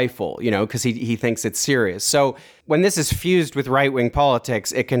with a rifle, because he thinks it's serious. So when this is fused with right-wing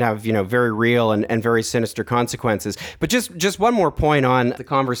politics, it can have, very real and very sinister consequences. But just one more point on the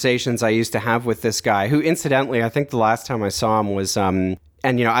conversations I used to have with this guy, who incidentally, I think the last time I saw him was, and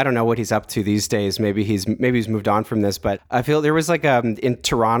I don't know what he's up to these days. Maybe he's moved on from this, but I feel there was like in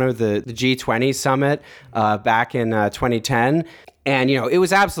Toronto, the G20 summit back in 2010. And, it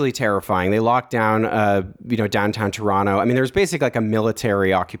was absolutely terrifying. They locked down, downtown Toronto. I mean, there was basically like a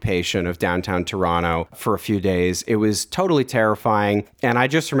military occupation of downtown Toronto for a few days. It was totally terrifying. And I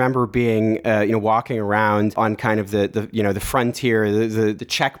just remember being, walking around on kind of the frontier, the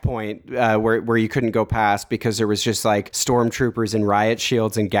checkpoint where you couldn't go past because there was just like stormtroopers in riot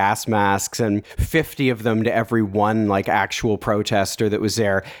shields and gas masks and 50 of them to every one like actual protester that was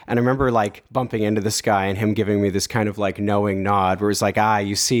there. And I remember like bumping into this guy and him giving me this kind of like knowing nod where it's like,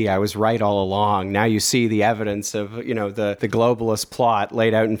 you see, I was right all along. Now you see the evidence of, the globalist plot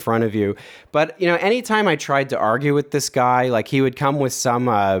laid out in front of you. But, anytime I tried to argue with this guy, like he would come with some,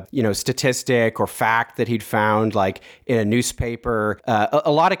 statistic or fact that he'd found like in a newspaper. A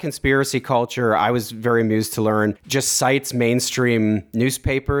lot of conspiracy culture, I was very amused to learn, just cites mainstream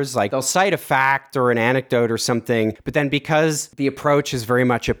newspapers. Like they'll cite a fact or an anecdote or something, but then because the approach is very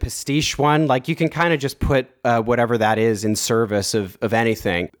much a pastiche one, like you can kind of just put whatever that is in service of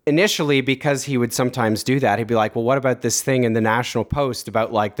anything. Initially, because he would sometimes do that, he'd be like, well, what about this thing in the National Post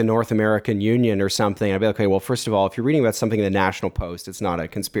about like the North American Union or something? I'd be like, okay, well, first of all, if you're reading about something in the National Post, it's not a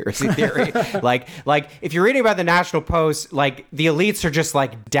conspiracy theory. like if you're reading about the National Post, like the elites are just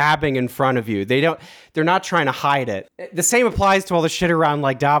like dabbing in front of you. They're not trying to hide it. The same applies to all the shit around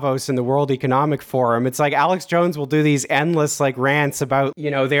like Davos and the World Economic Forum. It's like Alex Jones will do these endless like rants about,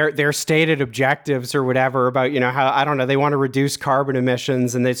 their stated objectives or whatever about, how, I don't know, they want to reduce carbon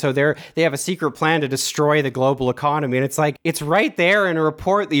emissions and they have a secret plan to destroy the global economy. And it's like, it's right there in a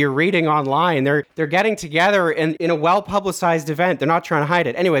report that you're reading online. They're getting together in a well-publicized event. They're not trying to hide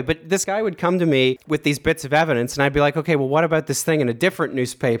it. Anyway, but this guy would come to me with these bits of evidence and I'd be like, okay, well, what about this thing in a different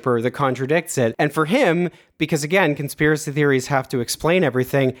newspaper that contradicts it? And for him, because again, conspiracy theories have to explain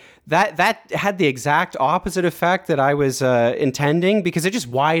everything, that had the exact opposite effect that I was intending, because it just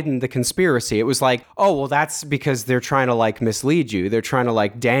widened the conspiracy. It was like, oh, well, that's because they're trying to like mislead you. They're trying to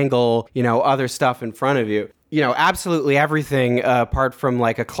like dangle, other stuff in front of you. Absolutely everything apart from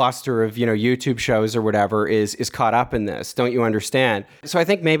like a cluster of, YouTube shows or whatever is caught up in this. Don't you understand? So I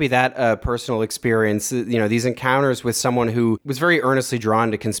think maybe that personal experience, these encounters with someone who was very earnestly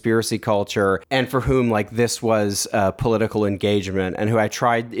drawn to conspiracy culture and for whom like this was political engagement and who I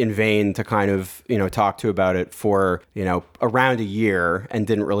tried in vain to kind of, talk to about it for, around a year and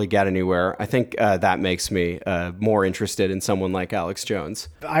didn't really get anywhere. I think that makes me more interested in someone like Alex Jones.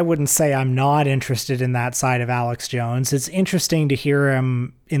 I wouldn't say I'm not interested in that side of Alex Jones. It's interesting to hear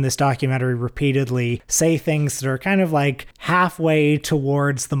him in this documentary repeatedly say things that are kind of like halfway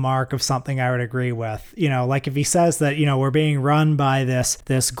towards the mark of something I would agree with. Like if he says that, we're being run by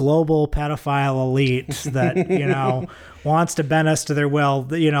this global pedophile elite that, wants to bend us to their will,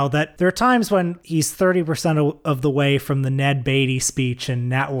 that there are times when he's 30% of the way from the Ned Beatty speech in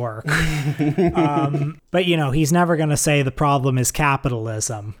Network. But, he's never going to say the problem is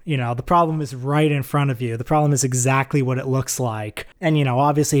capitalism. The problem is right in front of you. The problem is exactly what it looks like. And,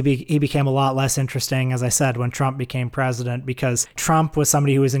 obviously he became a lot less interesting, as I said, when Trump became president, because Trump was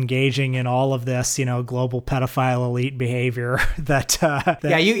somebody who was engaging in all of this, global pedophile elite behavior that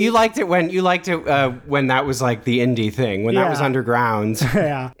yeah, you liked it when that was like the indie thing. When that was underground.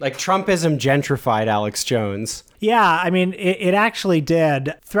 Yeah. Like Trumpism gentrified Alex Jones. Yeah, I mean, it actually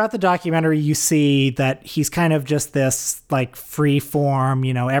did. Throughout the documentary, you see that he's kind of just this like free form,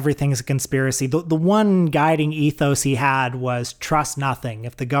 everything's a conspiracy. The one guiding ethos he had was trust nothing.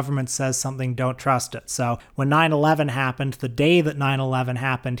 If the government says something, don't trust it. So when 9/11 happened, the day that 9/11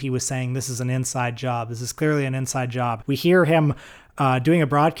 happened, he was saying this is an inside job. This is clearly an inside job. We hear him doing a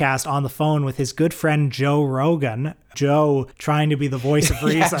broadcast on the phone with his good friend Joe Rogan. Joe trying to be the voice of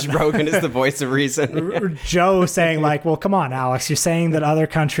reason. Yes, Rogan is the voice of reason. Joe saying like, well, come on, Alex, you're saying that other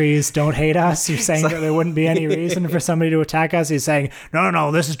countries don't hate us. You're saying that there wouldn't be any reason for somebody to attack us. He's saying,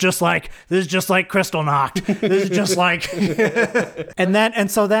 no, this is just like Crystal Knocked. This is just like,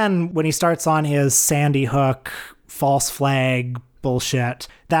 and so then when he starts on his Sandy Hook false flag bullshit,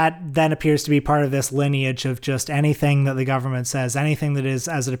 that then appears to be part of this lineage of just anything that the government says, anything that is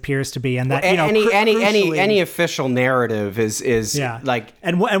as it appears to be, and that any official narrative is like,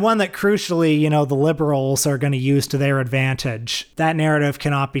 and one that crucially the liberals are going to use to their advantage. That narrative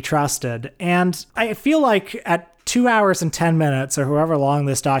cannot be trusted, and I feel like at 2 hours and 10 minutes, or however long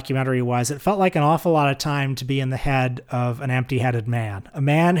this documentary was, it felt like an awful lot of time to be in the head of an empty-headed man, a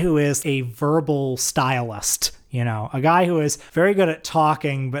man who is a verbal stylist. A guy who is very good at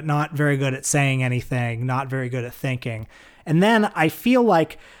talking, but not very good at saying anything, not very good at thinking. And then I feel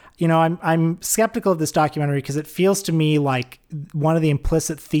like, I'm skeptical of this documentary because it feels to me like one of the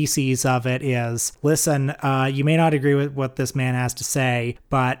implicit theses of it is, listen, you may not agree with what this man has to say,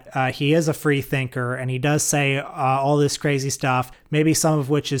 but he is a free thinker and he does say all this crazy stuff, maybe some of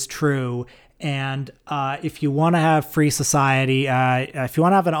which is true. And if you want to have free society, if you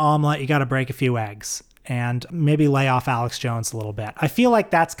want to have an omelet, you got to break a few eggs. And maybe lay off Alex Jones a little bit. I feel like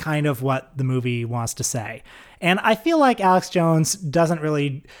that's kind of what the movie wants to say. And I feel like Alex Jones doesn't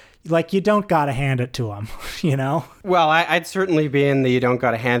really, you don't gotta hand it to him, Well, I'd certainly be in the you don't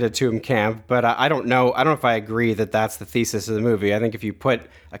gotta hand it to him camp, but I don't know if I agree that that's the thesis of the movie. I think if you put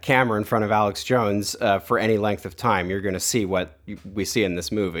a camera in front of Alex Jones for any length of time, you're gonna see what we see in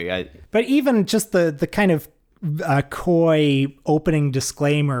this movie. But even just the kind of coy opening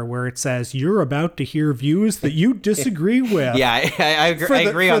disclaimer where it says you're about to hear views that you disagree with. Yeah, I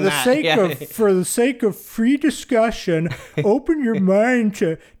agree on that. For the sake of free discussion, open your mind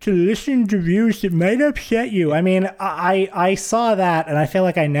to listen to views that might upset you. I mean, I saw that and I feel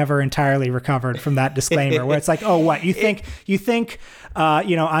like I never entirely recovered from that disclaimer where it's like, oh, what you think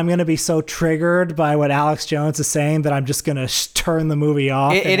I'm going to be so triggered by what Alex Jones is saying that I'm just going to turn the movie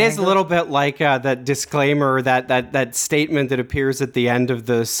off. It is a little bit like that disclaimer, that statement that appears at the end of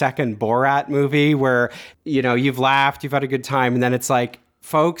the second Borat movie where, you've laughed, you've had a good time, and then it's like,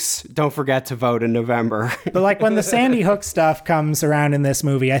 folks, don't forget to vote in November. But like when the Sandy Hook stuff comes around in this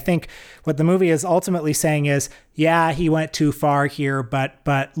movie, I think what the movie is ultimately saying is, yeah, he went too far here, but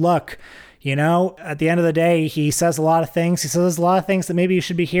look, at the end of the day, he says a lot of things. He says a lot of things that maybe you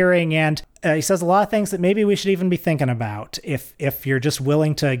should be hearing, and he says a lot of things that maybe we should even be thinking about if you're just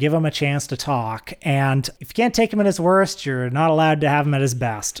willing to give him a chance to talk. And if you can't take him at his worst, you're not allowed to have him at his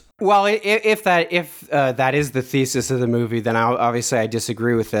best. Well, if that is the thesis of the movie, then obviously I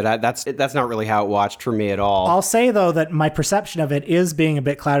disagree with it. That's not really how it watched for me at all. I'll say though that my perception of it is being a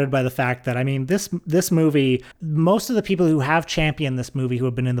bit clouded by the fact that this movie, most of the people who have championed this movie who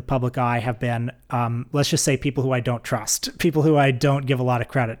have been in the public eye have been, let's just say, people who I don't trust, people who I don't give a lot of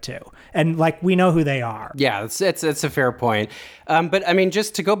credit to, and we know who they are. Yeah, it's a fair point. But I mean,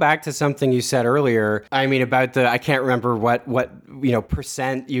 just to go back to something you said earlier, I mean about I can't remember what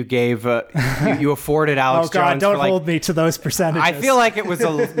percent you gave you afforded Alex Jones. Oh God, don't hold me to those percentages. I feel like it was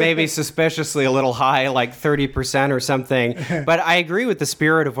maybe suspiciously a little high, like 30% or something. But I agree with the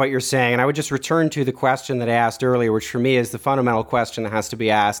spirit of what you're saying, and I would just return to the question that I asked earlier, which for me is the fundamental question that has to be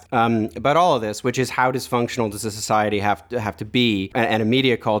asked about all of this, which is how dysfunctional does a society have to be, and a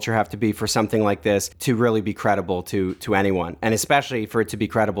media culture have to be for something like this to really be credible to anyone, and especially for it to be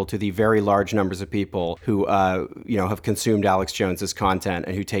credible to the very large numbers of people who have consumed Alex Jones's content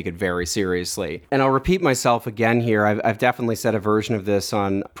and who take it very seriously. And I'll repeat myself again here. I've definitely said a version of this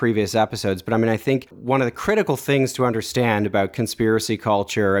on previous episodes, but I mean, I think one of the critical things to understand about conspiracy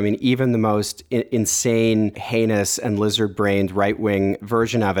culture, I mean, even the most insane, heinous, and lizard-brained right-wing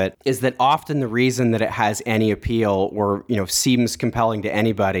version of it, is that often the reason that it has any appeal or, seems compelling to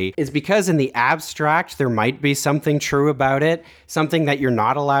anybody is because because in the abstract, there might be something true about it, something that you're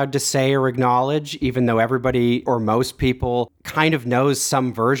not allowed to say or acknowledge, even though everybody or most people kind of knows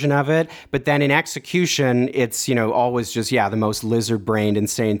some version of it. But then in execution, it's, always just, the most lizard-brained,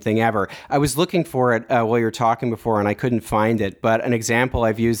 insane thing ever. I was looking for it while you were talking before, and I couldn't find it. But an example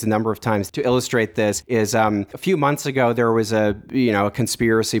I've used a number of times to illustrate this is a few months ago, there was a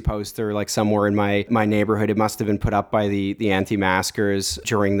conspiracy poster like somewhere in my neighborhood. It must have been put up by the anti-maskers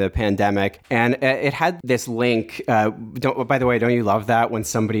during the pandemic. And it had this link. By the way, don't you love that when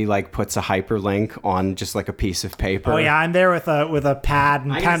somebody like puts a hyperlink on just like a piece of paper? Oh yeah, I'm there with a pad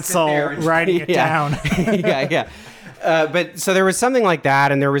and pencil writing it down. Yeah. But so there was something like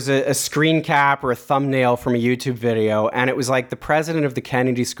that, and there was a screen cap or a thumbnail from a YouTube video, and it was like the president of the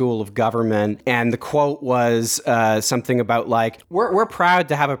Kennedy School of Government, and the quote was something about like, we're proud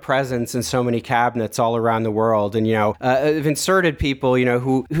to have a presence in so many cabinets all around the world, and have inserted people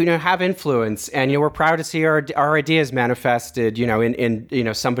who have influence, and we're proud to see our ideas manifested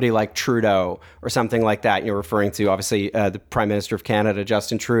in somebody like Trudeau or something like that. You're referring to obviously the Prime Minister of Canada,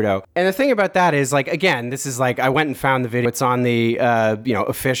 Justin Trudeau. And the thing about that is like, again, this is like, I went and found the video. It's on the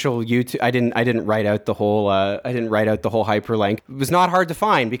official YouTube. I didn't write out the whole hyperlink. It was not hard to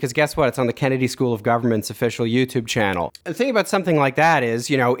find because guess what? It's on the Kennedy School of Government's official YouTube channel. The thing about something like that is,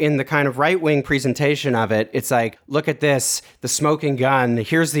 in the kind of right-wing presentation of it, it's like, look at this, the smoking gun.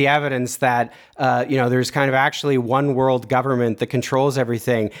 Here's the evidence that there's kind of actually one world government that controls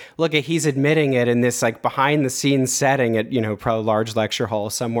everything. Look at, he's admitting it in this like behind the scenes setting at probably large lecture hall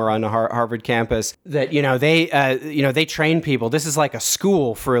somewhere on the Harvard campus that they train people. This is like a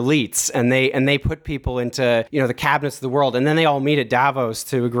school for elites, and they put people into the cabinets of the world, and then they all meet at Davos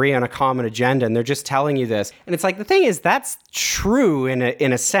to agree on a common agenda, and they're just telling you this. And it's like, the thing is, that's true in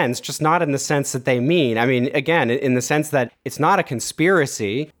a sense, just not in the sense that they mean. I mean, again, in the sense that it's not a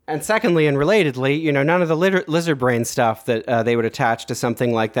conspiracy. And secondly, and relatedly, none of the lizard brain stuff that they would attach to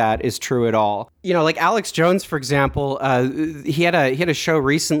something like that is true at all. Like Alex Jones, for example, he had a show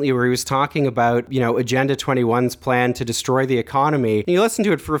recently where he was talking about, Agenda 21's plan to destroy the economy. And you listen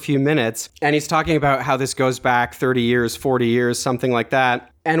to it for a few minutes, and he's talking about how this goes back 30 years, 40 years, something like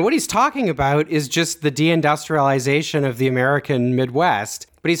that. And what he's talking about is just the deindustrialization of the American Midwest.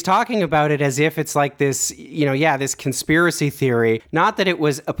 But he's talking about it as if it's like this, this conspiracy theory. Not that it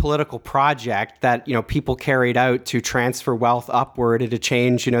was a political project that, people carried out to transfer wealth upward and to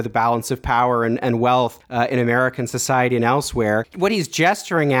change, the balance of power and wealth in American society and elsewhere. What he's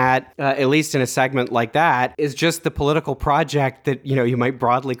gesturing at least in a segment like that, is just the political project that, you might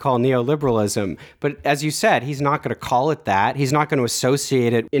broadly call neoliberalism. But as you said, he's not going to call it that. He's not going to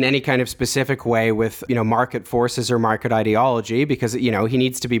associate it in any kind of specific way with, market forces or market ideology, because, he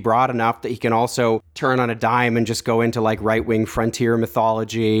needs to be broad enough that he can also turn on a dime and just go into like right-wing frontier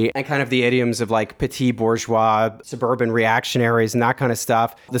mythology and kind of the idioms of like petit bourgeois, suburban reactionaries and that kind of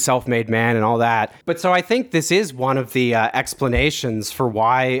stuff, the self-made man and all that. But so I think this is one of the explanations for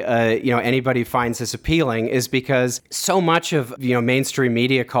why, anybody finds this appealing, is because so much of, mainstream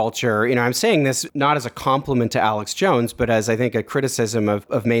media culture, I'm saying this not as a compliment to Alex Jones, but as I think a criticism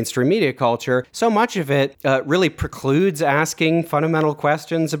of mainstream media culture, so much of it really precludes asking fundamental questions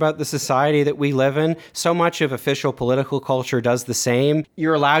about the society that we live in. So much of official political culture does the same.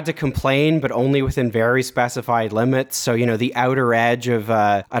 You're allowed to complain, but only within very specified limits. So, the outer edge of,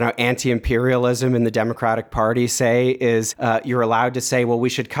 anti-imperialism in the Democratic Party, say, is you're allowed to say, well, we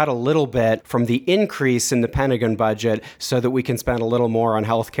should cut a little bit from the increase in the Pentagon budget so that we can spend a little more on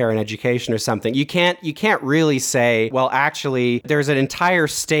healthcare and education or something. You can't really say, well, actually, there's an entire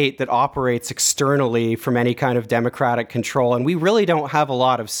state that operates externally from any kind of democratic control, and we really don't have a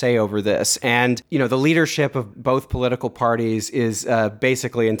lot of say over this. And, the leadership of both political parties is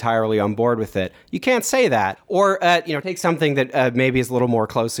basically entirely on board with it. You can't say that. Or, take something that maybe is a little more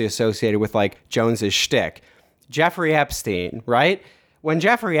closely associated with like Jones's shtick. Jeffrey Epstein, right? When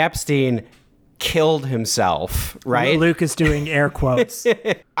Jeffrey Epstein killed himself, right? Luke is doing air quotes.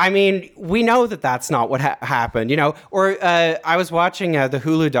 I mean, we know that that's not what happened, Or I was watching the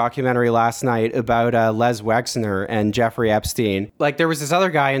Hulu documentary last night about Les Wexner and Jeffrey Epstein. Like, there was this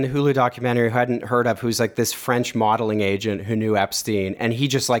other guy in the Hulu documentary who I hadn't heard of, who's like this French modeling agent who knew Epstein, and he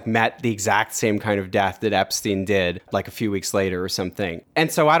just like met the exact same kind of death that Epstein did like a few weeks later or something.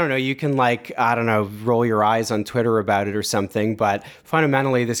 And so I don't know, you can roll your eyes on Twitter about it or something, but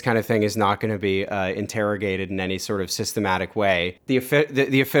fundamentally this kind of thing is not going to be interrogated in any sort of systematic way.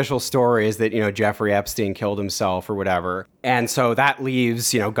 The official story is that, Jeffrey Epstein killed himself or whatever. And so that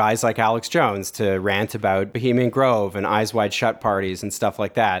leaves, guys like Alex Jones to rant about Bohemian Grove and Eyes Wide Shut parties and stuff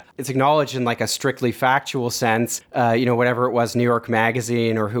like that. It's acknowledged in like a strictly factual sense, whatever it was, New York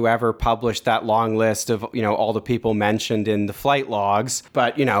Magazine or whoever published that long list of, all the people mentioned in the flight logs.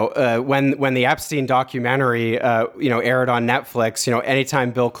 But, when the Epstein documentary, aired on Netflix,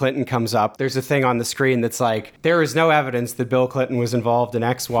 anytime Bill Clinton comes up, there's a thing on the screen that's like, there is no evidence that Bill Clinton was involved in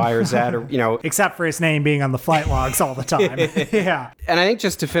X, Y, or Z, or, except for his name being on the flight logs all the time. Yeah. And I think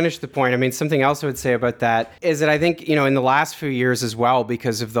just to finish the point, something else I would say about that is that I think, in the last few years as well,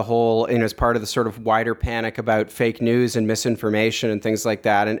 because of the whole, as part of the sort of wider panic about fake news and misinformation and things like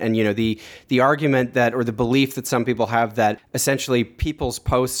that, and the argument that, or the belief that some people have that essentially people's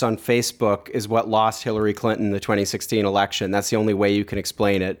posts on Facebook is what lost Hillary Clinton in the 2016 election. That's the only way you can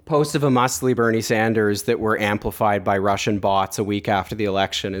explain it. Posts of a muscly Bernie Sanders that were amplified by Russian bots a week after the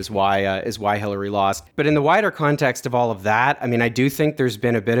election is why Hillary lost. But in the wider context of all of that, I do think there's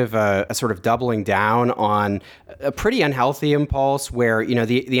been a bit of a sort of doubling down on a pretty unhealthy impulse where,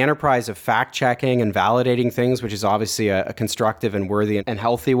 the enterprise of fact-checking and validating things, which is obviously a constructive and worthy and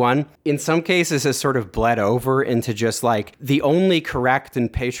healthy one, in some cases has sort of bled over into just like the only correct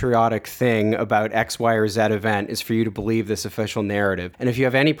and patriotic thing about X, Y, or Z event is for you to believe this official narrative. And if you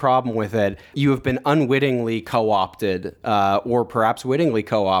have any problem with it, you have been unwittingly co-opted or perhaps wittingly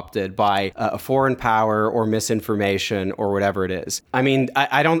co-opted by a foreign power or misinformation or whatever it is.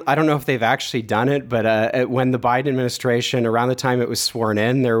 I don't know if they've actually done it, but when the Biden administration, around the time it was sworn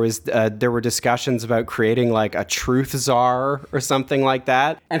in, there were discussions about creating like a truth czar or something like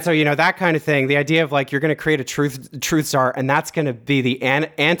that. And so, that kind of thing, the idea of like, you're going to create a truth czar and that's going to be the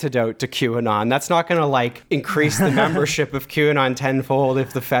antidote to QAnon. That's not going to like increase the membership of QAnon tenfold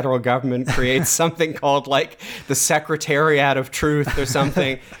if the federal government creates something called like the Secretariat of Truth or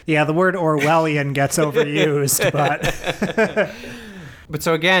something. Yeah, the word Orwellian gets overused, but... But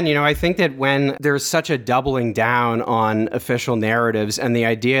so again, I think that when there's such a doubling down on official narratives and the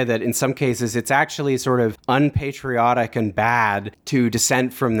idea that in some cases it's actually sort of unpatriotic and bad to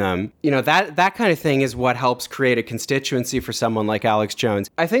dissent from them, that kind of thing is what helps create a constituency for someone like Alex Jones.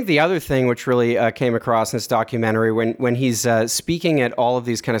 I think the other thing which really came across in this documentary when he's speaking at all of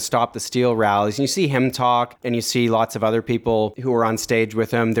these kind of Stop the Steal rallies, and you see him talk and you see lots of other people who are on stage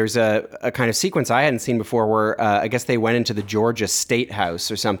with him. There's a kind of sequence I hadn't seen before where I guess they went into the Georgia State House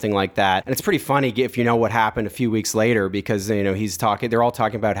or something like that. And it's pretty funny if you know what happened a few weeks later, because, they're all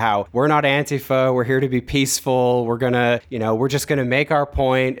talking about how we're not Antifa, we're here to be peaceful, we're gonna, we're just gonna make our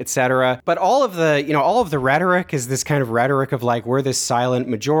point, etc. But all of the rhetoric is this kind of rhetoric of like, we're this silent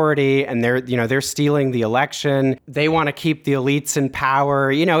majority and they're stealing the election. They want to keep the elites in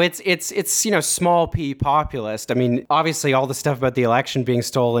power. It's small p populist. Obviously all the stuff about the election being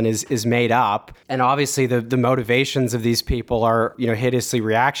stolen is made up. And obviously the motivations of these people are, hideously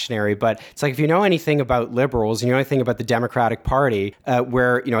reactionary. But it's like, if you know anything about liberals, anything about the Democratic Party,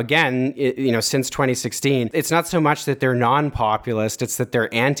 where, again, since 2016, it's not so much that they're non-populist, it's that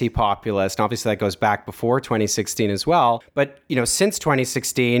they're anti-populist. And obviously that goes back before 2016 as well. But, since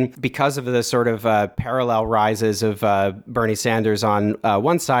 2016, because of the sort of parallel rises of Bernie Sanders on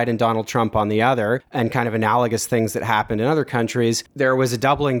one side and Donald Trump on the other, and kind of analogous things that happened in other countries, there was a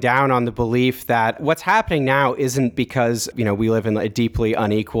doubling down on the belief that what's happening now isn't because, we live in a deeply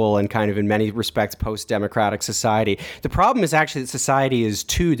unequal and kind of in many respects post-democratic society. The problem is actually that society is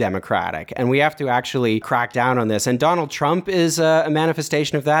too democratic, and we have to actually crack down on this. And Donald Trump is a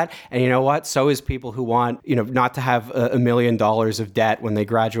manifestation of that. And you know what? So is people who want, not to have $1 million of debt when they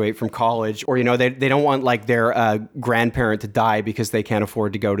graduate from college, or, they don't want like their grandparent to die because they can't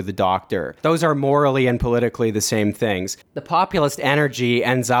afford to go to the doctor. Those are morally and politically the same things. The populist energy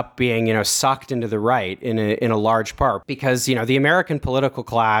ends up being, sucked into the right in a large part because, the American political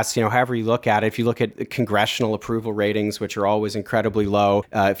class, however you look at it, if you look at congressional approval ratings, which are always incredibly low,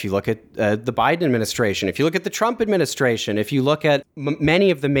 if you look at the Biden administration, if you look at the Trump administration, if you look at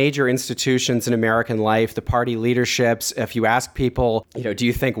many of the major institutions in American life, the party leaderships, if you ask people, do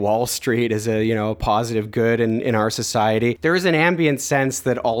you think Wall Street is a positive good in our society? There is an ambient sense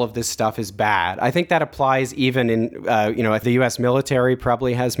that all of this stuff is bad. I think that applies even in, the U.S. military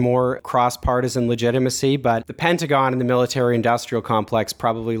probably has more cross-partisan legitimacy, but the Pentagon and the military-industrial industrial complex,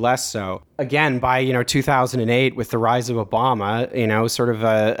 probably less so. Again, by 2008, with the rise of Obama, sort of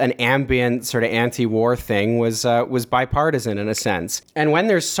an ambient sort of anti-war thing was bipartisan in a sense. And when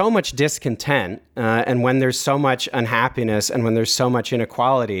there's so much discontent, and when there's so much unhappiness, and when there's so much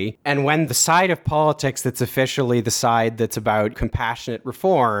inequality, and when the side of politics that's officially the side that's about compassionate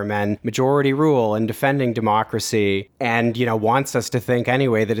reform and majority rule and defending democracy, and wants us to think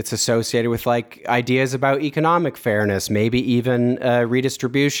anyway that it's associated with like ideas about economic fairness, maybe even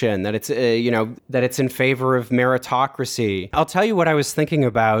redistribution, that it's that it's in favor of meritocracy. I'll tell you what I was thinking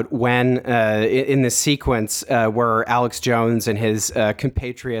about when in this sequence where Alex Jones and his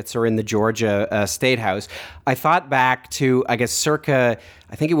compatriots are in the Georgia State House. I thought back to, I guess, circa,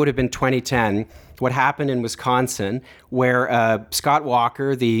 I think it would have been 2010, what happened in Wisconsin, where Scott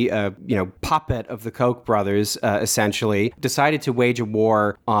Walker, the puppet of the Koch brothers, essentially decided to wage a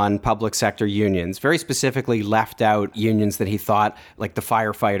war on public sector unions. Very specifically, left out unions that he thought, like the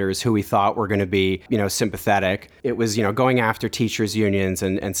firefighters, who he thought were going to be, sympathetic. It was, going after teachers' unions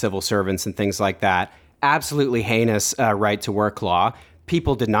and civil servants and things like that. Absolutely heinous right to work law.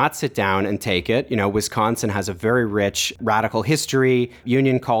 People did not sit down and take it. Wisconsin has a very rich radical history,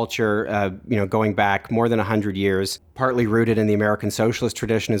 union culture, going back more than 100 years, partly rooted in the American socialist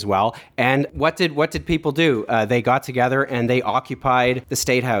tradition as well. And what did people do? They got together and they occupied the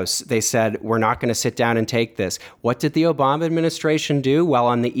State House. They said, we're not going to sit down and take this. What did the Obama administration do? Well,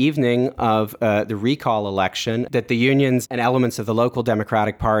 on the evening of the recall election that the unions and elements of the local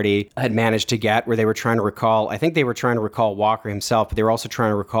Democratic Party had managed to get, where they were trying to recall, I think they were trying to recall Walker himself, but they were also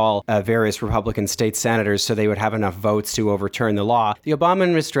trying to recall various Republican state senators so they would have enough votes to overturn the law. The Obama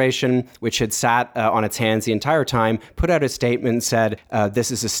administration, which had sat on its hands the entire time, put out a statement and said,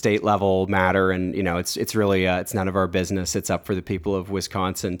 this is a state level matter, and it's really it's none of our business. It's up for the people of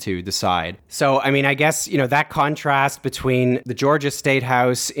Wisconsin to decide. So I guess that contrast between the Georgia State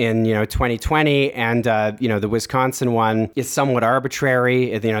House in 2020 and the Wisconsin one is somewhat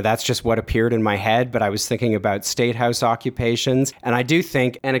arbitrary. That's just what appeared in my head, but I was thinking about State House occupations, and I do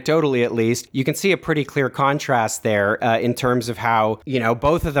think, anecdotally at least, you can see a pretty clear contrast there in terms of how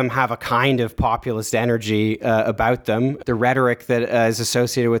both of them have a kind of populist energy about them. The rhetoric that is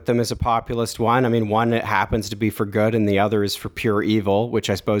associated with them is a populist one. One happens to be for good and the other is for pure evil, which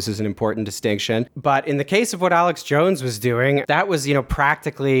I suppose is an important distinction. But in the case of what Alex Jones was doing, that was,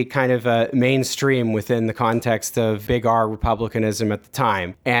 practically kind of mainstream within the context of big R republicanism at the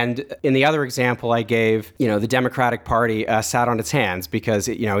time. And in the other example I gave, the Democratic Party sat on its hands because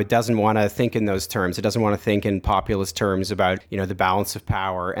it doesn't want to think in those terms. It doesn't want to think in populist terms about, the balance of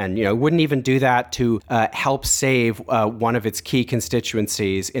power, and, wouldn't even do that to help save one of its key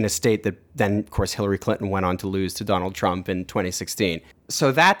constituencies in a state that then, of course, Hillary Clinton went on to lose to Donald Trump in 2016.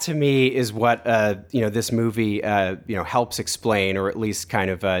 So that, to me, is what this movie helps explain, or at least kind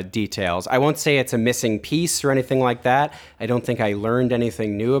of details. I won't say it's a missing piece or anything like that. I don't think I learned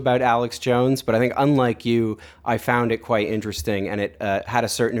anything new about Alex Jones, but I think, unlike you, I found it quite interesting, and it had a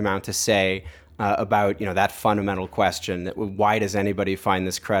certain amount to say about that fundamental question: that why does anybody find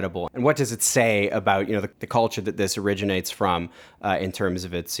this credible, and what does it say about the culture that this originates from in terms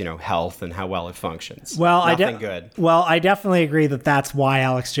of its health and how well it functions? Well, good. Well, I definitely agree that that's why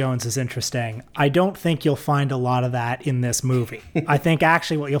Alex Jones is interesting. I don't think you'll find a lot of that in this movie. I think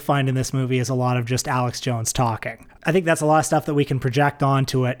actually what you'll find in this movie is a lot of just Alex Jones talking. I think that's a lot of stuff that we can project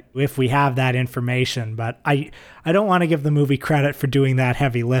onto it if we have that information, but I don't want to give the movie credit for doing that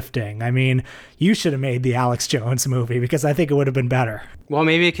heavy lifting. You should have made the Alex Jones movie, because I think it would have been better. Well,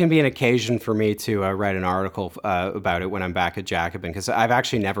 maybe it can be an occasion for me to write an article about it when I'm back at Jacobin, because I've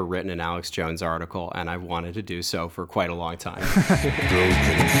actually never written an Alex Jones article, and I've wanted to do so for quite a long time.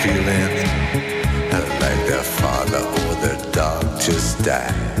 Broken feelings, like their father or their dog just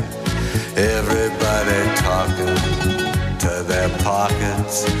died. Everybody talking to their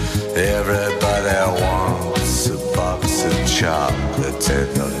pockets. Everybody wants a box of chocolates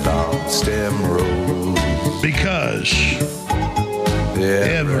and a long stem rose. Because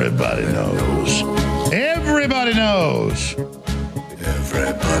everybody knows. Everybody knows.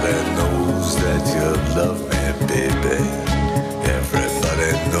 Everybody knows that you love me, baby.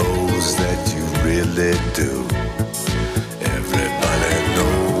 Everybody knows that you really do. Everybody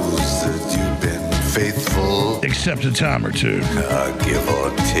knows that you've been faithful. Except a time or two. Give or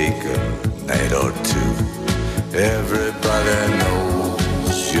take a night or two. Everybody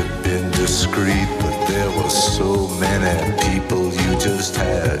knows you've been discreet, but there were so many people you just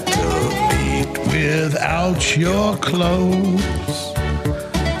had to meet. Without your clothes.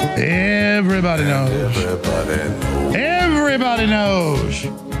 Everybody knows. Everybody knows. Everybody knows.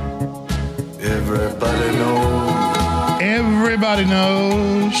 Everybody knows. Everybody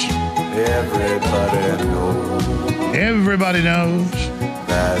knows. Everybody knows. Everybody knows.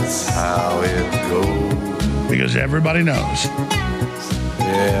 That's how it goes. Because everybody knows.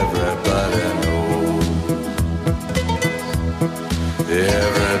 Everybody knows.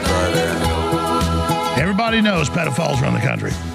 Everybody knows. Everybody knows pedophiles run the country.